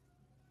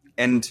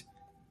 And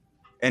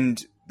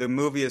the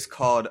movie is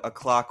called A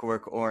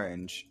Clockwork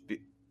Orange,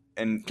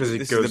 and Because it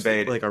this goes is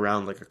debated. like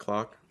around like a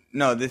clock.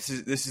 No, this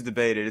is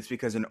debated. It's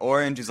because an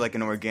orange is like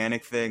an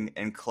organic thing,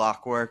 and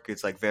clockwork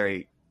is like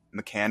very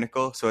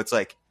mechanical. So it's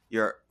like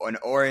you're an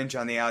orange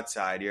on the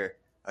outside, you're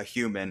a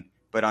human,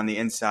 but on the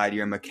inside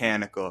you're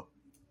mechanical,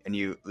 and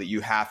you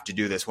have to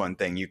do this one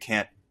thing. You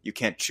can't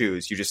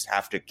choose. You just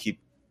have to keep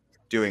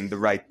doing the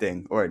right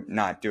thing or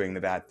not doing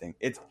the bad thing.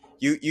 It's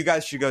you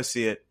guys should go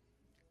see it.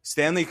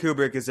 Stanley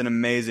Kubrick is an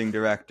amazing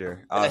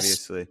director,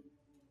 obviously.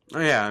 Oh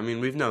yeah, I mean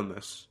we've known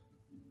this.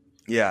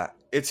 Yeah,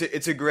 it's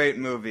a great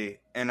movie,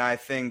 and I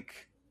think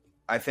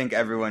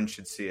everyone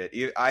should see it.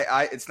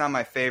 It's not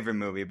my favorite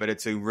movie, but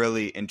it's a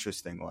really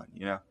interesting one,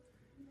 you know?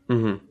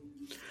 Mm-hmm.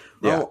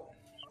 Yeah. Well,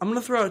 I'm going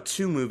to throw out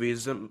two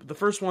movies. The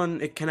first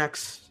one, it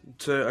connects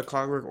to A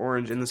Clockwork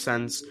Orange in the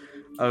sense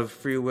of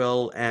free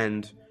will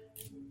and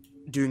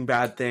doing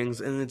bad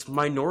things, and it's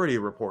Minority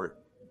Report.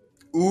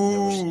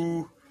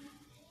 Ooh.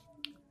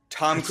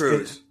 Tom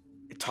Cruise.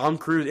 Tom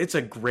Cruise, it's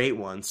a great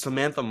one.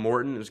 Samantha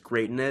Morton is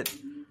great in it.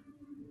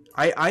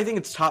 I think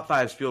it's top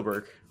 5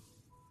 Spielberg.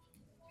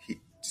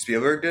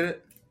 Spielberg did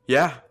it?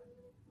 Yeah.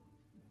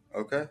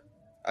 Okay.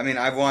 I mean,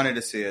 I've wanted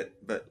to see it,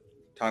 but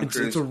Tom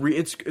Cruise.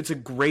 It's a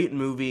great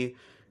movie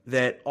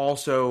that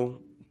also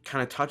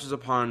kind of touches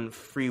upon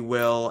free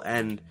will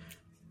and,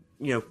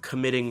 you know,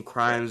 committing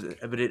crimes,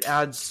 but it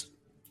adds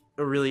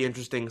a really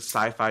interesting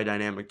sci-fi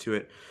dynamic to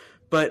it.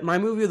 But my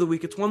movie of the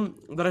week, it's one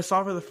that I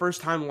saw for the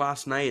first time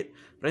last night,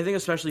 but I think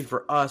especially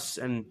for us,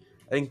 and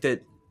I think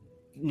that,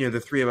 you know, the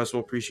three of us will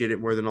appreciate it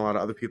more than a lot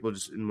of other people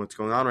just in what's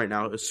going on right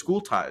now, is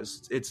School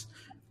Ties. It's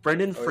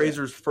Brendan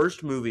Fraser's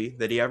first movie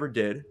that he ever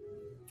did.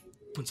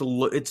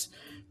 It's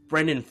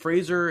Brendan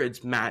Fraser,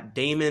 it's Matt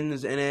Damon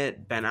is in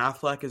it, Ben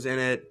Affleck is in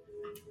it,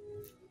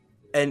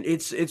 and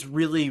it's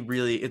really,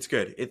 really, it's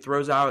good. It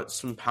throws out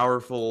some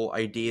powerful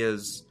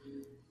ideas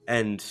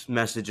and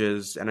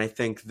messages, and I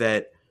think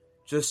that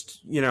just,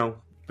 you know,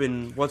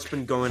 what's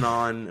been going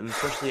on, and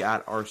especially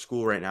at our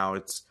school right now,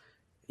 it's,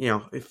 you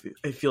know,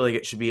 I feel like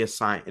it should be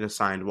an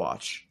assigned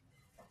watch.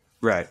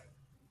 Right.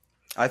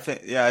 I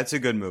think, yeah, it's a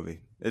good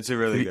movie. It's a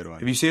really good one.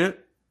 Have you seen it?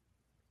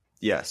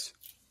 Yes.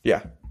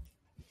 Yeah.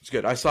 It's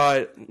good. I saw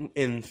it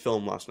in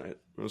film last night.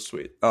 It was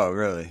sweet. Oh,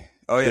 really?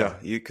 Oh, yeah.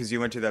 Yeah. Because you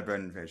went to that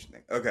Brendan Fraser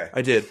thing. Okay.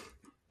 I did.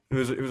 It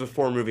was a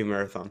 4-movie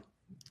marathon.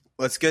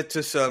 Let's get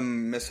to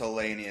some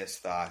miscellaneous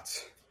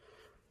thoughts.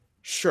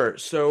 Sure.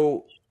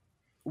 So,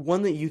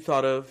 one that you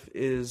thought of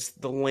is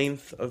the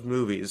length of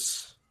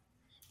movies.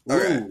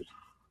 Okay. Ooh.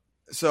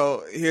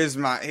 So here's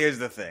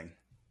the thing.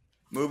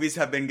 Movies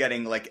have been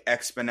getting like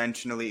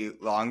exponentially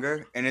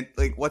longer, and it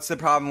like what's the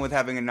problem with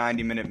having a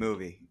 90-minute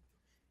movie?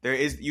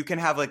 You can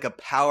have like a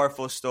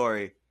powerful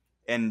story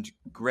and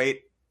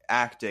great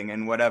acting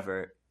and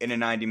whatever in a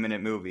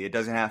 90-minute movie. It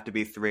doesn't have to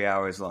be 3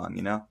 hours long,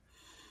 you know?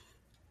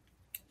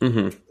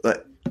 Mm-hmm.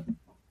 But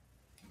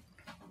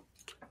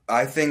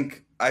I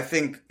think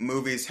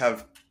movies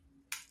have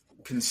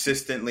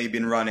consistently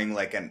been running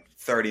like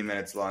 30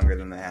 minutes longer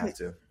than they have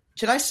to.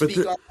 Can I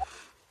speak on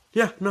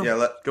Yeah, no.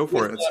 Yeah, go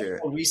for it. Let's hear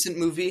it. a recent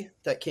movie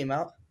that came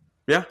out?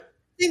 Yeah. I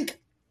think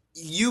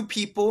You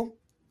People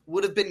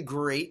would have been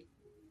great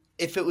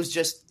if it was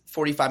just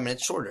 45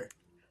 minutes shorter.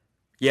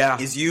 Yeah.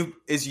 Is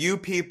you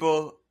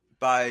People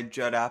by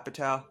Judd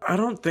Apatow? I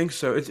don't think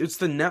so. It's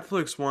the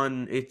Netflix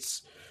one. I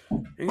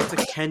think it's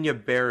a Kenya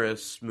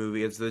Barris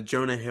movie. It's the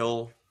Jonah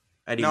Hill,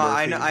 Eddie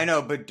Murphy. I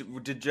know,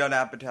 but did Judd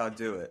Apatow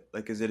do it?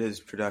 Like, is it his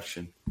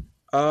production?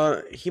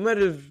 He might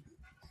have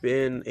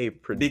been a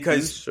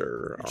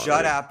producer. Because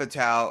Judd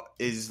Apatow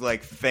is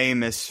like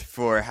famous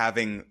for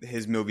having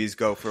his movies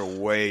go for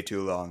way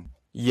too long.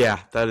 Yeah,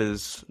 that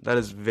is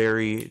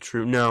very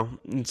true. No,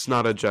 it's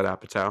not a Judd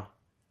Apatow.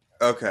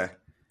 Okay.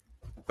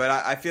 But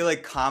I feel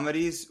like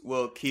comedies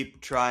will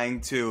keep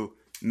trying to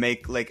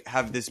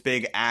have this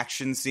big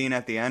action scene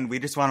at the end. We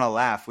just want to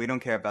laugh. We don't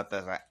care about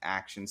the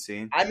action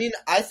scene. I mean,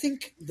 I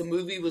think the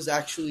movie was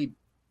actually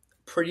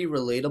pretty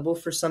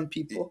relatable for some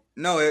people.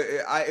 No,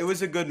 it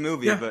was a good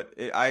movie, Yeah. but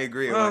I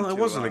agree. It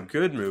wasn't a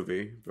good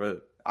movie,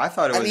 but I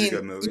thought it was I mean, a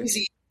good movie.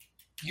 easy.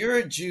 You're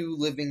a Jew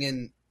living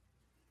in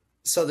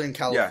Southern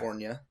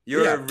California.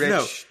 You're Yeah, a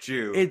rich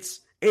Jew.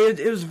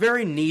 it was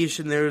very niche,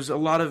 and there's a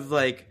lot of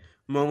like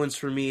moments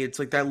for me. It's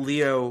like that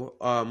Leo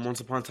Once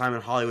Upon a Time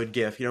in Hollywood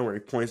gif, where he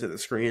points at the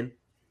screen.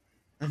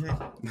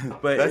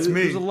 But That's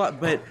me. It was a lot,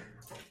 but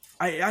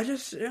I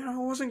just it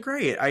wasn't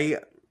great. I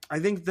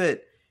think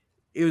that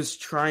it was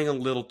trying a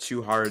little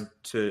too hard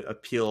to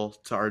appeal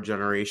to our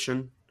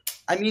generation.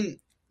 I mean,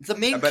 the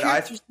main But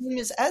character's name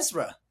is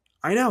Ezra.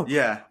 I know.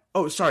 Yeah.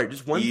 Oh, sorry.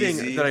 Just one Easy,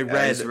 thing that I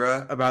read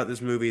Ezra. about this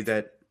movie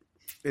that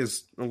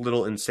is a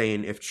little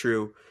insane, if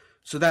true.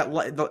 So that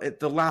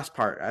the last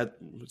part, I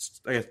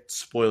guess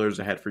spoilers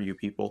ahead for you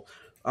people.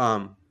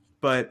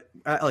 But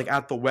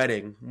at the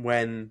wedding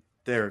when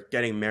they're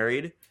getting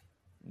married,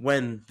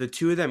 when the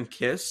two of them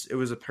kiss, it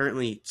was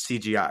apparently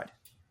CGI'd.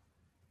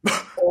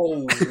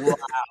 Oh, wow.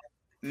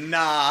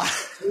 Nah.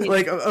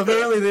 Like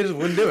apparently they just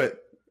wouldn't do it.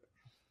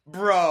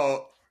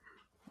 Bro.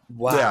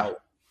 Wow. Yeah.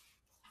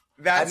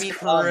 That's I mean,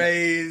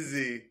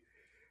 crazy.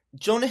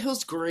 Jonah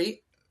Hill's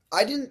great.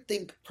 I didn't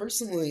think,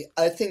 personally,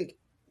 I think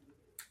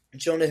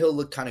Jonah Hill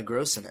looked kind of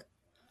gross in it.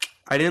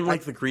 I didn't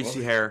like the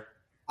greasy hair.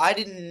 I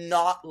did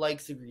not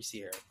like the greasy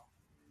hair.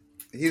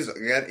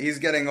 He's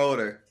getting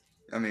older.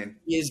 I mean,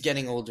 He is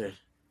getting older.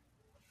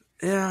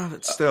 Yeah,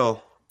 but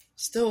still.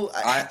 Still,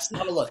 it's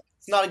not a look.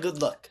 It's not a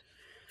good look.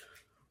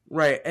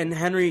 Right, and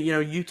Henry,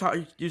 you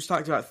just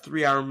talked about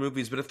 3-hour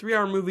movies, but a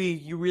 3-hour movie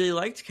you really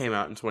liked came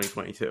out in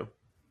 2022.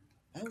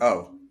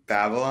 oh,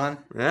 Babylon?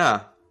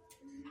 Yeah.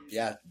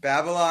 Yeah.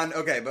 Babylon,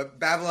 okay, but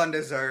Babylon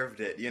deserved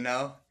it,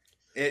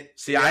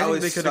 See, I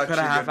think they could have cut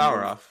a half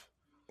hour off.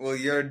 Well,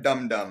 you're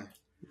dumb.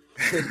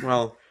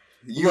 Well,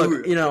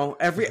 look,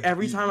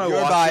 every time I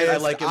watch it, I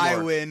like it more. I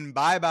win.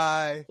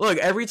 Bye-bye. Look,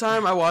 every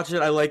time I watch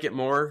it, I like it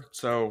more.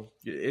 So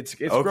it's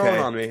Okay. growing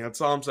on me.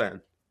 That's all I'm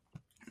saying.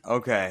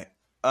 Okay.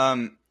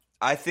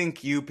 I think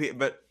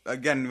but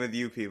again with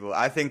you people,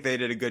 I think they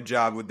did a good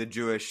job with the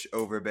Jewish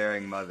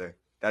overbearing mother.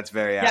 That's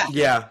very accurate.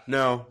 Yeah,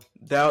 no,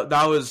 that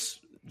was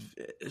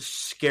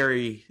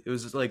scary. It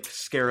was like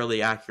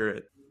scarily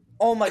accurate.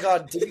 Oh my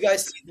god, did you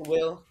guys see The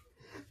Whale?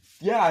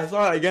 Yeah, I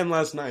saw it again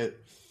last night.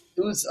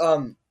 It was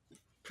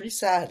pretty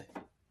sad.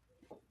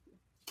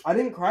 I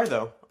didn't cry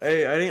though. I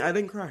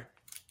didn't cry.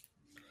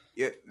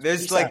 Yeah,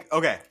 there's Pretty sad.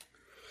 okay.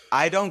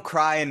 I don't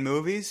cry in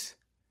movies,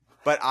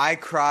 but I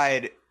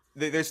cried.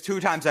 There's 2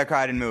 times I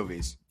cried in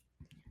movies.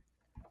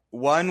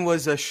 One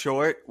was a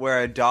short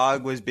where a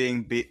dog was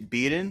being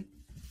beaten,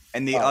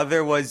 and the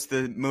other was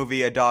the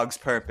movie A Dog's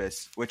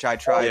Purpose, which I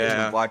tried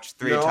to watch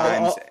 3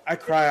 times. I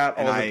cry out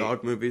all and the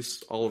dog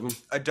movies, all of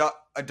them.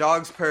 A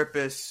Dog's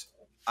Purpose,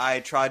 I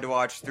tried to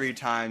watch 3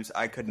 times.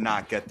 I could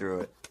not get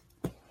through it.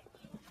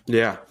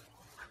 Yeah.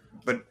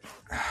 But,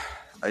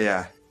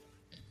 yeah.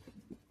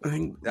 I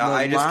think No,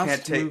 I just last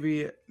can't take-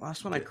 movie,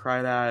 last one I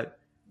cried at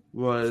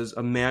was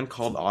A Man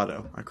Called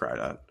Otto. I cried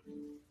at.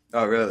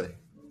 Oh, really?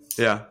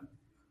 Yeah.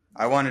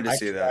 I wanted to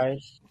see that.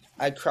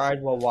 I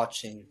cried while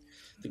watching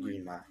The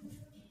Green Mile.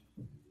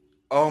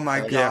 Oh,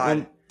 my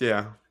God.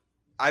 Yeah.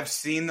 I've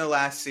seen the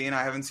last scene.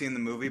 I haven't seen the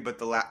movie, but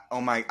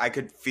I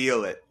could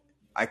feel it.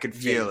 I could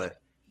feel it.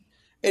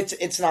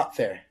 It's not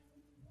fair.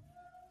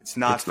 It's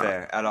not It's not.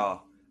 fair at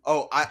all.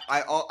 Oh,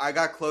 I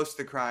got close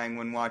to crying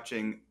when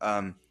watching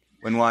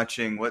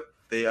what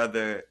the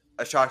other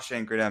A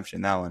Shawshank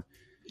Redemption, that one.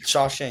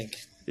 Shawshank.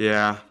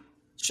 Yeah.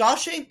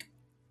 Shawshank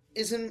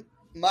is in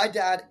my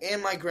dad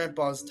and my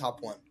grandpa's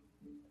top 1.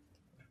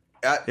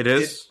 It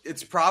is?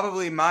 It's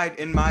probably in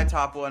my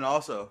top 1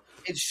 also.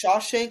 It's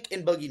Shawshank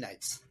and Boogie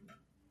Nights.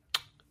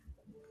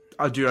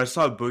 Oh, dude, I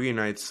saw Boogie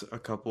Nights a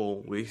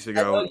couple weeks I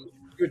know ago.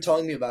 you were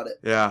telling me about it.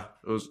 Yeah,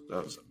 that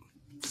was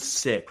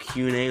sick.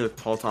 Q&A with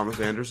Paul Thomas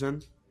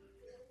Anderson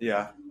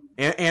Yeah.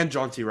 and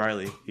John C.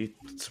 Reilly. He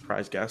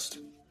surprise guest.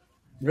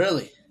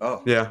 Really?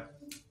 Oh. Yeah.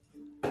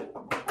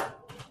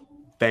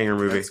 Banger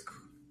movie. That's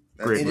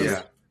Great movie.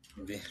 yeah.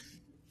 Movie.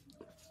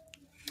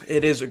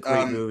 It is a great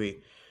Um,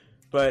 movie.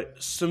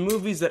 But some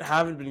movies that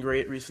haven't been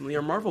great recently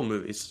are Marvel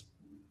movies.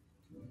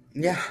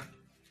 Yeah.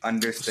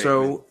 Understatement.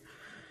 So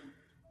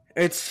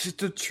it's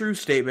a true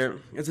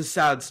statement. It's a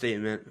sad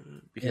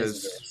statement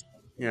because,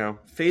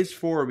 Phase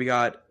 4, we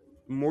got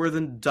more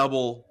than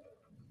double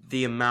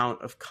the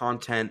amount of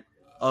content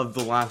of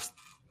the last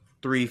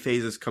 3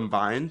 phases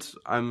combined.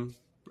 I'm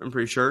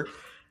pretty sure,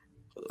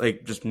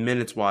 like just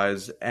minutes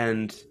wise.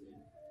 And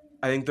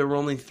I think there were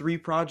only 3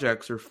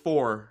 projects or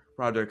 4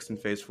 projects in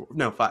Phase 4.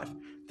 No, 5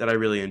 that I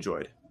really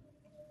enjoyed.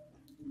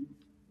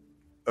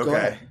 Go okay.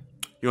 ahead.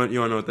 You want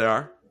to know what they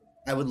are?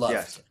 I would love.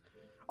 Yes.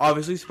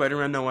 Obviously,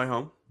 Spider-Man: No Way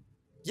Home.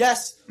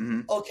 Yes.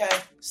 Mhm. Okay.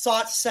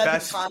 Saw it 7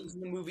 Best- times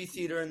in the movie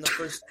theater in the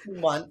first 2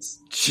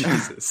 months.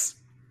 Jesus.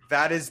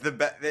 That is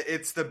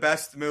It's the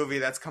best movie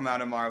that's come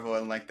out of Marvel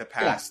in like the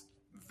past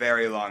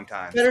very long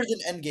time. Better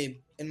than Endgame,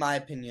 in my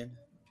opinion.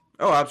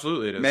 Oh,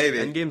 absolutely it is. Maybe.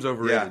 Endgame's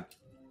overrated.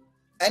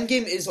 Yeah.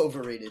 Endgame is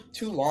overrated.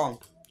 Too long.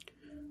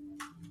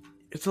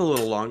 It's a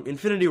little long.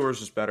 Infinity War is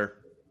just better.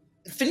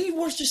 Infinity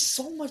War is just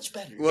so much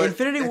better. Well,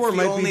 Infinity it's War the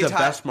might only be the time-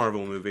 best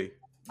Marvel movie.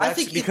 That's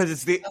think because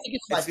it's the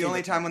my it's the only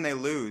favorite. time when they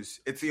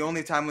lose. It's the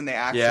only time when they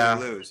actually Yeah.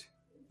 lose.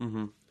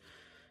 Mm-hmm.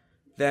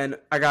 Then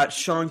I got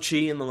Shang-Chi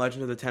and the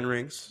Legend of the Ten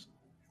Rings.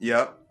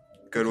 Yep.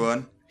 Good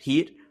one.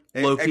 Heat,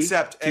 Loki,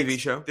 Except TV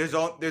show.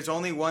 There's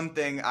only one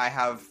thing I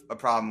have a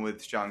problem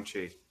with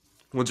Shang-Chi.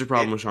 What's your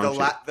problem with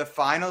Shang-Chi? The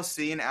final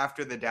scene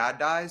after the dad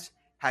dies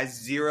has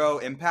zero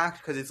impact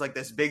because it's like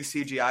this big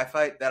CGI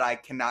fight that I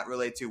cannot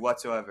relate to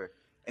whatsoever.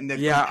 And the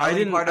I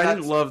didn't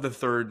didn't love the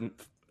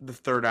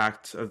third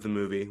act of the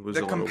movie. Was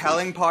the a little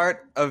compelling weak.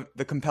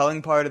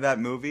 part of that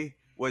movie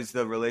was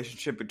the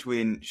relationship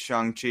between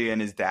Shang-Chi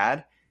and his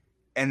dad.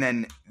 And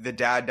then the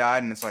dad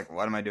died, and it's like,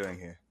 what am I doing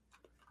here?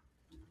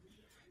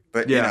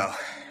 But, Yeah. you know.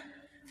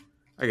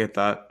 I get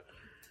that.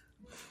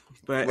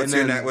 But What's and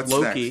your then what's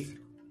Loki. next?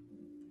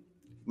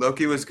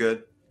 Loki was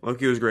good.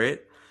 Loki was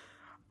great.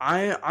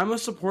 I'm a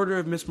supporter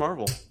of Miss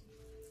Marvel.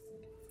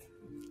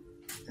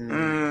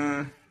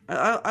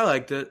 I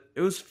liked it.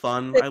 It was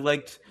fun.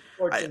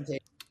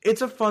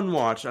 It's a fun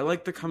watch. I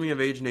like the coming of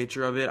age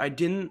nature of it. I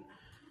didn't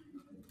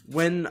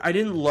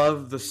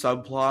love the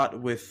subplot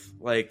with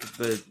like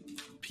the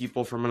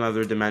people from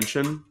another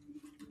dimension.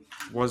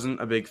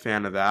 Wasn't a big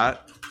fan of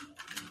that.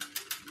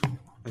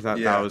 I thought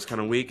that was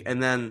kind of weak.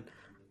 And then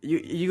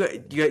you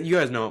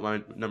guys know what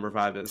my number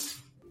 5 is.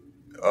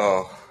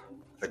 Oh,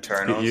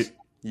 Eternals.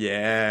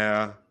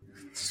 Yeah.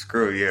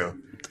 Screw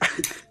you.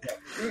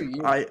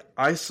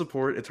 I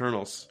support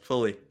Eternals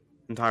fully,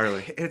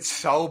 entirely. It's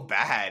so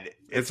bad.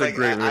 It's a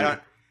great movie.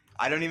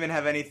 I don't even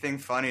have anything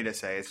funny to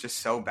say. It's just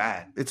so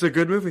bad. It's a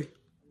good movie.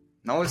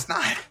 No, it's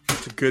not.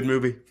 It's a good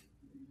movie.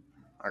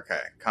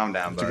 Okay, calm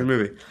down, It's a bud. good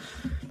movie.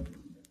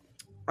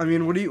 I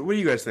mean, what do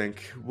you guys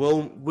think?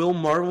 Will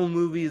Marvel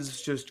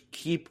movies just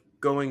keep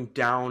going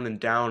down and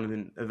down,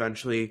 and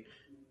eventually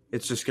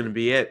it's just going to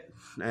be it,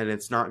 and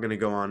it's not going to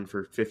go on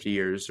for 50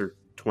 years or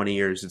 20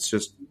 years? It's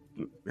just,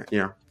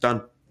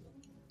 done.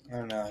 I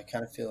don't know. I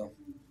kind of feel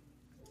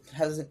it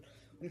hasn't.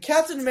 When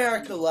Captain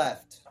America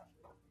left,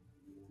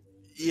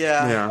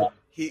 Yeah.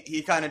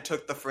 He kind of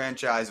took the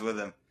franchise with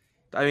him.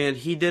 I mean,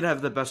 he did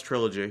have the best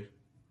trilogy.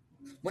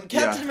 when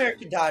Captain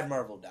America died,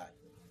 Marvel died.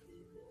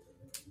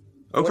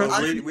 Okay.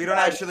 Well, We don't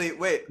actually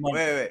wait.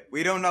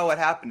 We don't know what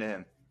happened to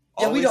him.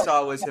 Yeah, All we we don't-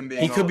 saw was him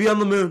being. He could be on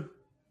the moon.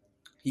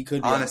 He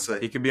could be. honestly.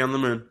 He could be on the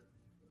moon.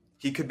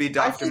 He could be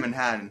Doctor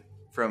Manhattan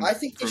from. I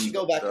think they from should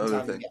go back the in other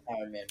time thing. and get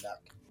Iron Man back.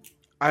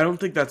 I don't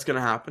think that's going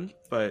to happen,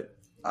 but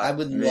I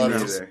would Me love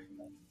neither.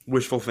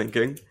 wishful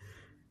thinking.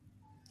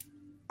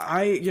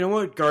 You know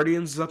what?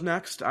 Guardians is up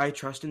next. I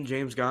trust in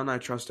James Gunn. I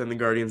trust in the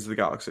Guardians of the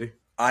Galaxy.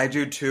 I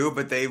do too,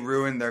 but they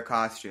ruined their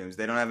costumes.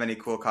 They don't have any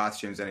cool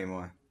costumes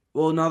anymore.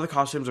 Well, now the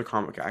costumes are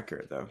comic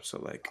accurate, though. So,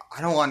 like,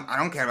 I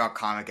don't care about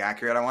comic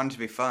accurate. I want it to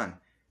be fun.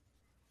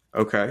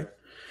 okay.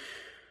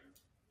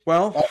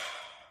 Well,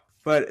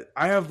 but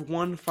I have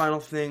one final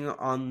thing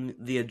on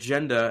the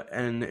agenda,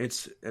 and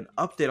it's an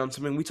update on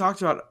something we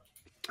talked about,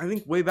 I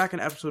think, way back in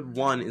episode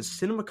 1, is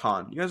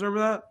CinemaCon. You guys remember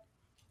that?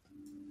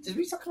 Did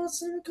we talk about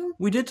CinemaCon?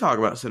 We did talk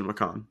about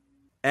CinemaCon.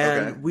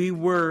 And Okay. we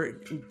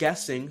were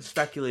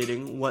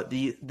speculating what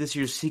this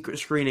year's secret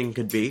screening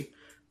could be.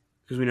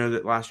 Because we know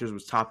that last year's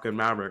was Top Gun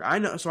Maverick. I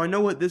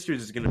know what this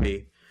year's is going to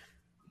be.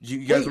 Do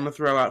you guys Wait. want to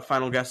throw out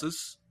final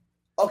guesses?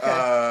 Okay.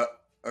 Okay.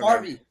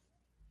 Barbie.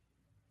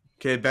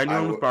 Okay, Ben, you I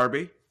went with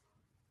Barbie.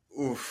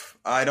 Oof.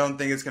 I don't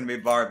think it's gonna be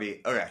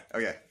Barbie. Okay.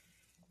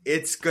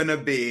 It's gonna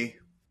be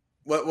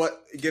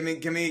what? Give me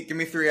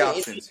 3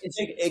 options. It's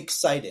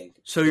exciting.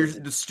 So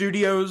the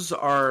studios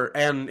are,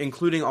 and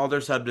including all their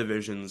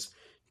subdivisions,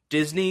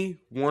 Disney,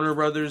 Warner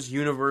Brothers,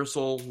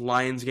 Universal,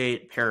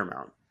 Lionsgate,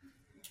 Paramount.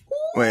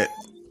 Wait.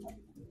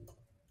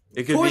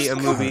 It could Toy be a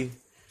Story. movie.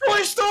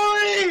 Toy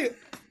Story.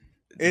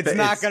 It's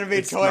not gonna be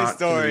it's Toy not gonna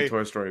Story. be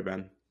Toy Story,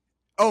 Ben.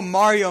 Oh,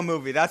 Mario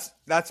movie. That's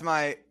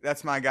my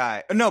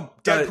guy. No,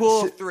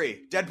 Deadpool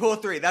 3.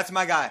 Deadpool 3. That's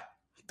my guy.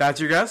 That's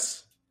your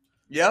guess?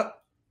 Yep.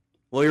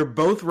 Well, you're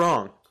both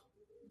wrong.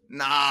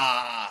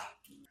 Nah.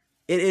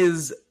 It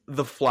is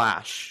The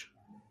Flash.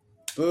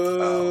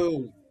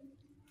 Boo.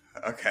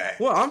 Okay.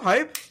 Well, I'm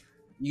hype.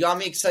 You got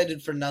me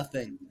excited for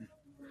nothing.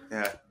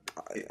 Yeah.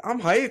 I'm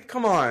hype.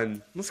 Come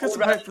on. Let's get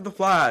some hype for The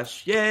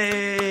Flash.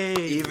 Yay!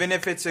 Even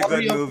if it's a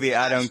good movie,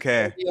 I don't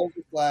care.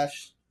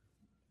 Flash.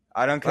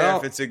 I don't care Well-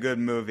 if it's a good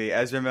movie.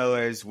 Ezra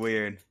Miller is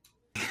weird.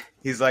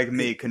 He's like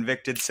me,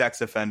 convicted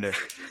sex offender.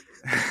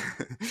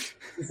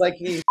 It's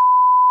like me.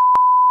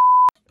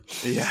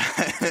 Yeah.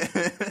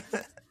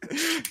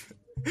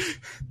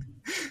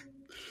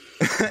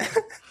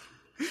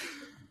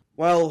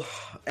 Well,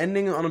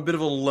 ending on a bit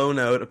of a low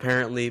note,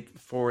 apparently,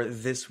 for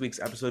this week's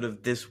episode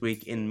of This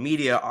Week in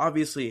Media.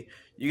 Obviously,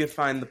 you can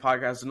find the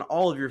podcast on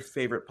all of your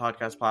favorite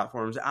podcast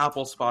platforms,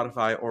 Apple,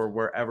 Spotify, or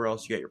wherever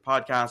else you get your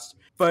podcasts.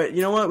 But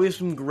you know what? We have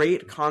some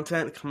great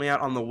content coming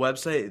out on the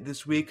website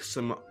this week,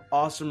 some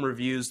awesome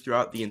reviews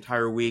throughout the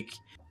entire week.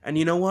 And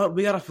you know what?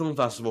 We got a film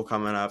festival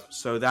coming up,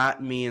 so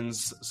that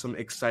means some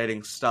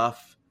exciting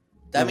stuff.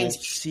 That We means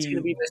will he's going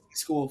to be missing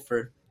school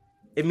for...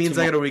 It means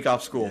I tomorrow. get a week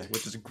off school,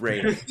 which is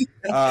great.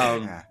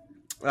 Yeah.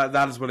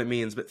 That is what it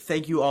means. But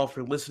thank you all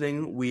for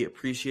listening. We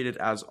appreciate it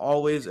as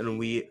always, and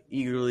we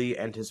eagerly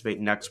anticipate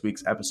next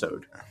week's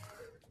episode.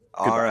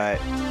 All right.